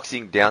he's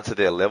boxing down to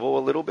their level a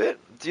little bit.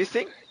 Do you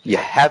think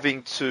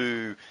having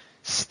to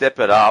step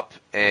it up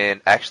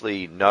and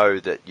actually know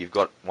that you've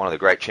got one of the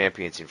great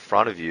champions in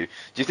front of you,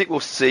 do you think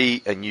we'll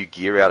see a new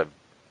gear out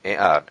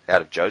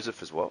of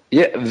Joseph as well?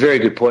 Yeah, very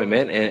good point,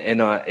 man.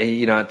 And I,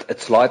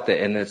 it's like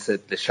that, and it's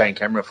the Shane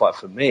Cameron fight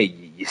for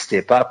me. You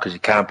step up because you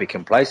can't be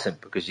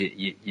complacent, because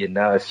you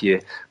know if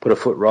you put a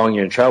foot wrong,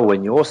 you're in trouble,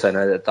 and you also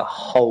know that the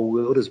whole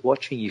world is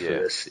watching you for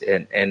this,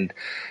 and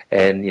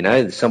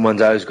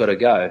someone's always got to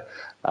go.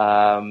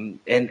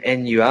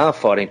 And you are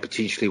fighting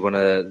potentially one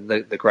of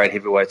the great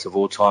heavyweights of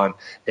all time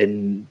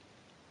in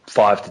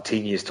 5 to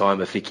 10 years'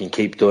 time if he can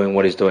keep doing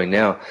what he's doing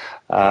now.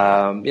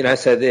 So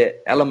the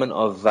element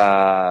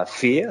of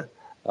fear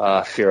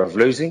of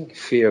losing,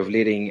 fear of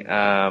letting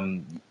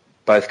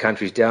both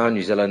countries down,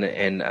 New Zealand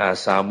and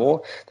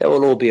Samoa, that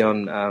will all be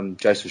on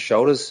Joseph's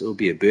shoulders. It will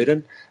be a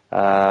burden.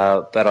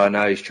 But I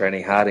know he's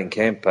training hard in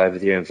camp over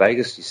there in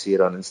Vegas. You see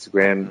it on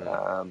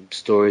Instagram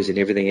stories and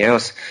everything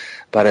else.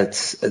 But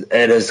it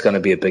is going to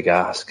be a big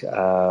ask.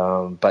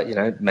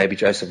 But maybe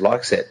Joseph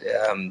likes it.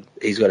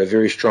 He's got a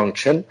very strong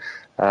chin.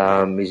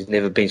 He's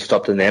never been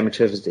stopped in the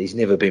amateurs. He's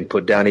never been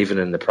put down, even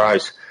in the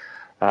pros.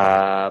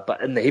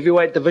 But in the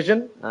heavyweight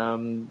division,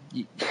 no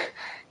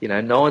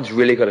one's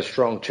really got a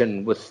strong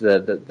chin with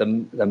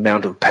the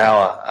amount of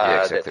power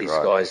that these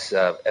guys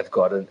have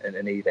got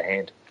in either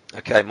hand.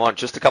 Okay, Mon,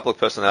 just a couple of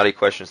personality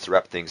questions to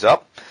wrap things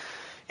up.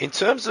 In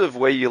terms of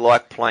where you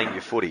like playing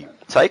your footy,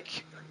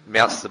 take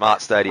Mount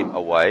Smart Stadium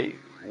away.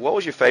 What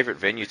was your favourite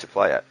venue to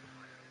play at?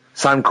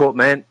 Suncorp,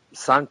 man.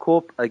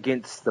 Suncorp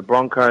against the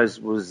Broncos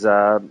was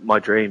my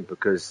dream,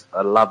 because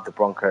I loved the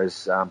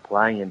Broncos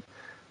playing in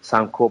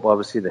Suncorp.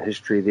 Obviously, the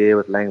history there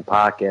with Lang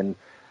Park and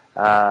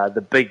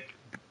the big,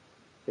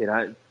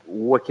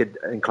 wicked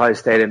enclosed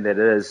stadium that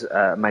it is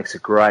makes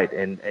it great,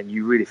 and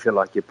you really feel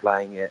like you're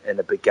playing in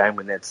a big game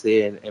when that's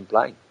there and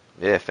playing.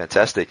 Yeah,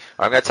 fantastic.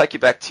 I'm going to take you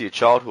back to your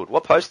childhood.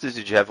 What posters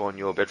did you have on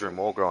your bedroom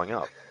wall growing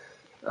up?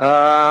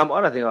 I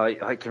don't think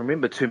I can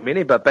remember too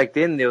many, but back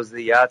then there was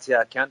the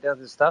RTR countdowns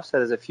and stuff, so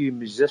there's a few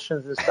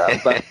musicians and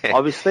stuff. But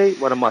obviously,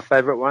 one of my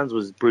favourite ones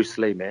was Bruce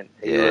Lee, man.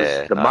 He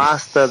was the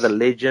master, the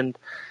legend,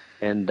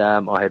 and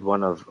I had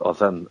one of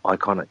him,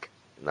 iconic.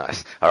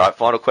 Nice. All right,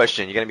 final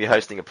question. You're going to be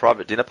hosting a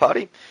private dinner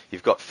party.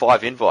 You've got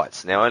 5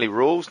 invites. Now, only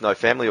rules, no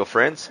family or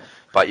friends,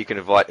 but you can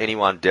invite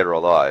anyone dead or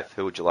alive.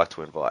 Who would you like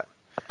to invite?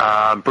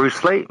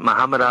 Bruce Lee,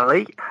 Muhammad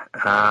Ali,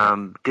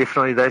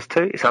 definitely those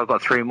two. So I've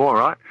got 3 more,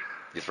 right?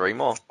 You're 3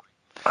 more.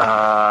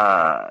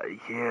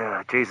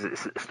 Yeah,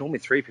 Jesus, it's normally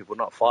 3 people,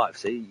 not 5.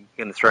 See, you're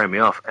going to throw me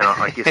off. And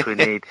I guess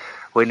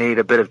we need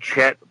a bit of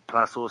chat,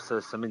 plus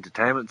also some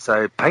entertainment.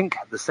 So Pink,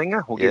 the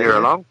singer, we'll get her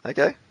along.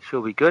 Okay.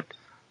 She'll be good.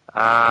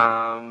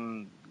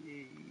 Barack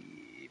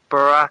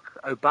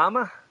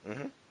Obama,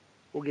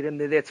 we'll get him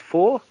there. That's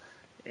 4.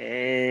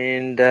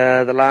 And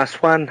the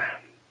last one, I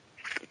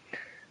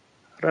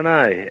don't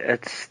know.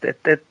 That's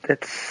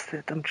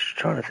I'm just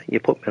trying to think. You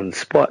put me on the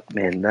spot,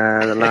 man.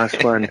 The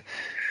last one,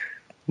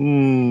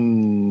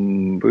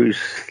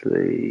 Bruce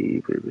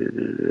Lee.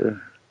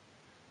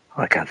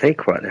 I can't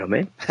think right now,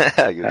 man.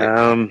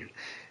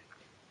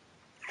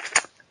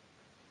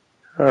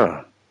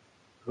 I've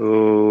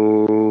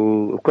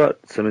got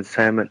some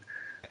entertainment.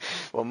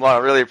 Well, Mon, I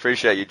really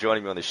appreciate you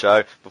joining me on the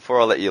show. Before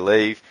I let you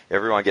leave,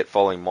 everyone get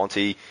following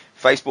Monty.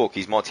 Facebook,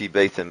 he's Monty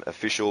Betham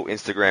Official.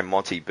 Instagram,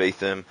 Monty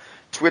Betham.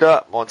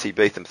 Twitter, Monty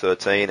Betham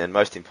 13. And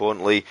most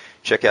importantly,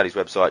 check out his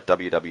website,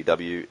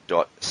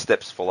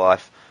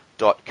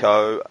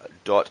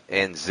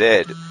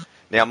 www.stepsforlife.co.nz.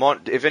 Now,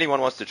 Mon, if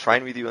anyone wants to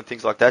train with you and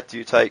things like that, do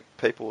you take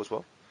people as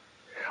well?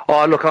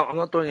 Oh, look, I'm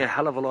not doing a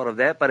hell of a lot of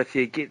that, but if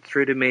you get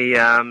through to me,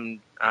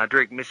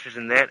 direct message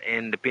and that,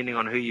 and depending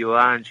on who you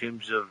are in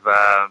terms of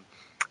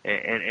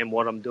and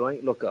what I'm doing,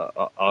 look,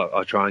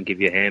 I try and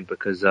give you a hand,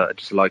 because I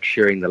just like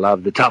sharing the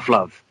love, the tough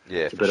love.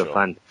 Yeah, it's a bit of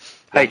fun.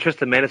 Hey,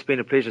 Tristan, man, it's been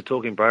a pleasure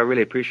talking, bro. I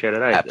really appreciate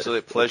it.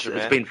 Absolute pleasure,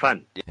 man. It's been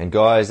fun. And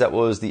guys, that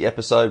was the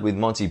episode with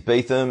Monty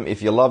Betham.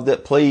 If you loved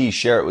it, please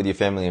share it with your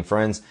family and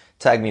friends.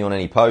 Tag me on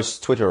any posts,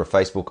 Twitter or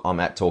Facebook. I'm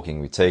at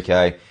Talking with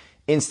TK.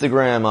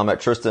 Instagram, I'm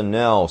at Tristan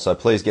Nell. So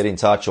please get in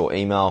touch or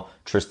email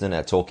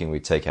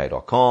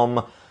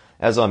tristan@talkingwithtk.com.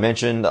 As I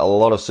mentioned, a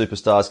lot of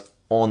superstars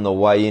on the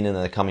way in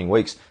the coming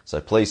weeks,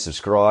 so please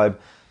subscribe.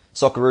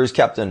 Socceroos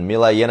captain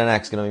Mile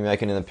Jenenak's going to be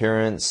making an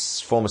appearance.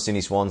 Former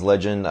Sydney Swans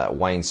legend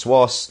Wayne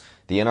Swass.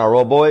 The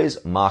NRL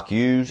boys, Mark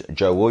Hughes,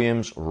 Joe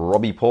Williams,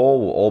 Robbie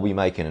Paul will all be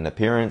making an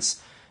appearance,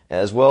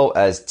 as well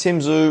as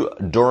Tim Zoo,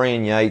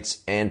 Dorian Yates,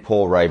 and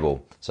Paul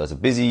Rabel. So it's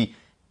a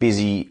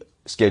busy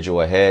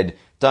schedule ahead.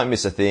 Don't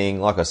miss a thing.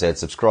 Like I said,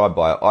 subscribe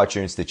via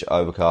iTunes, Stitcher,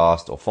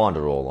 Overcast, or find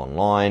it all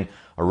online.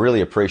 I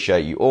really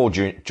appreciate you all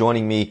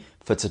joining me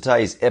for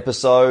today's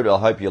episode. I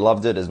hope you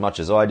loved it as much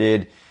as I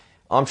did.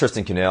 I'm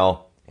Tristan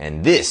Cannell,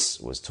 and this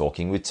was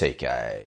Talking with TK.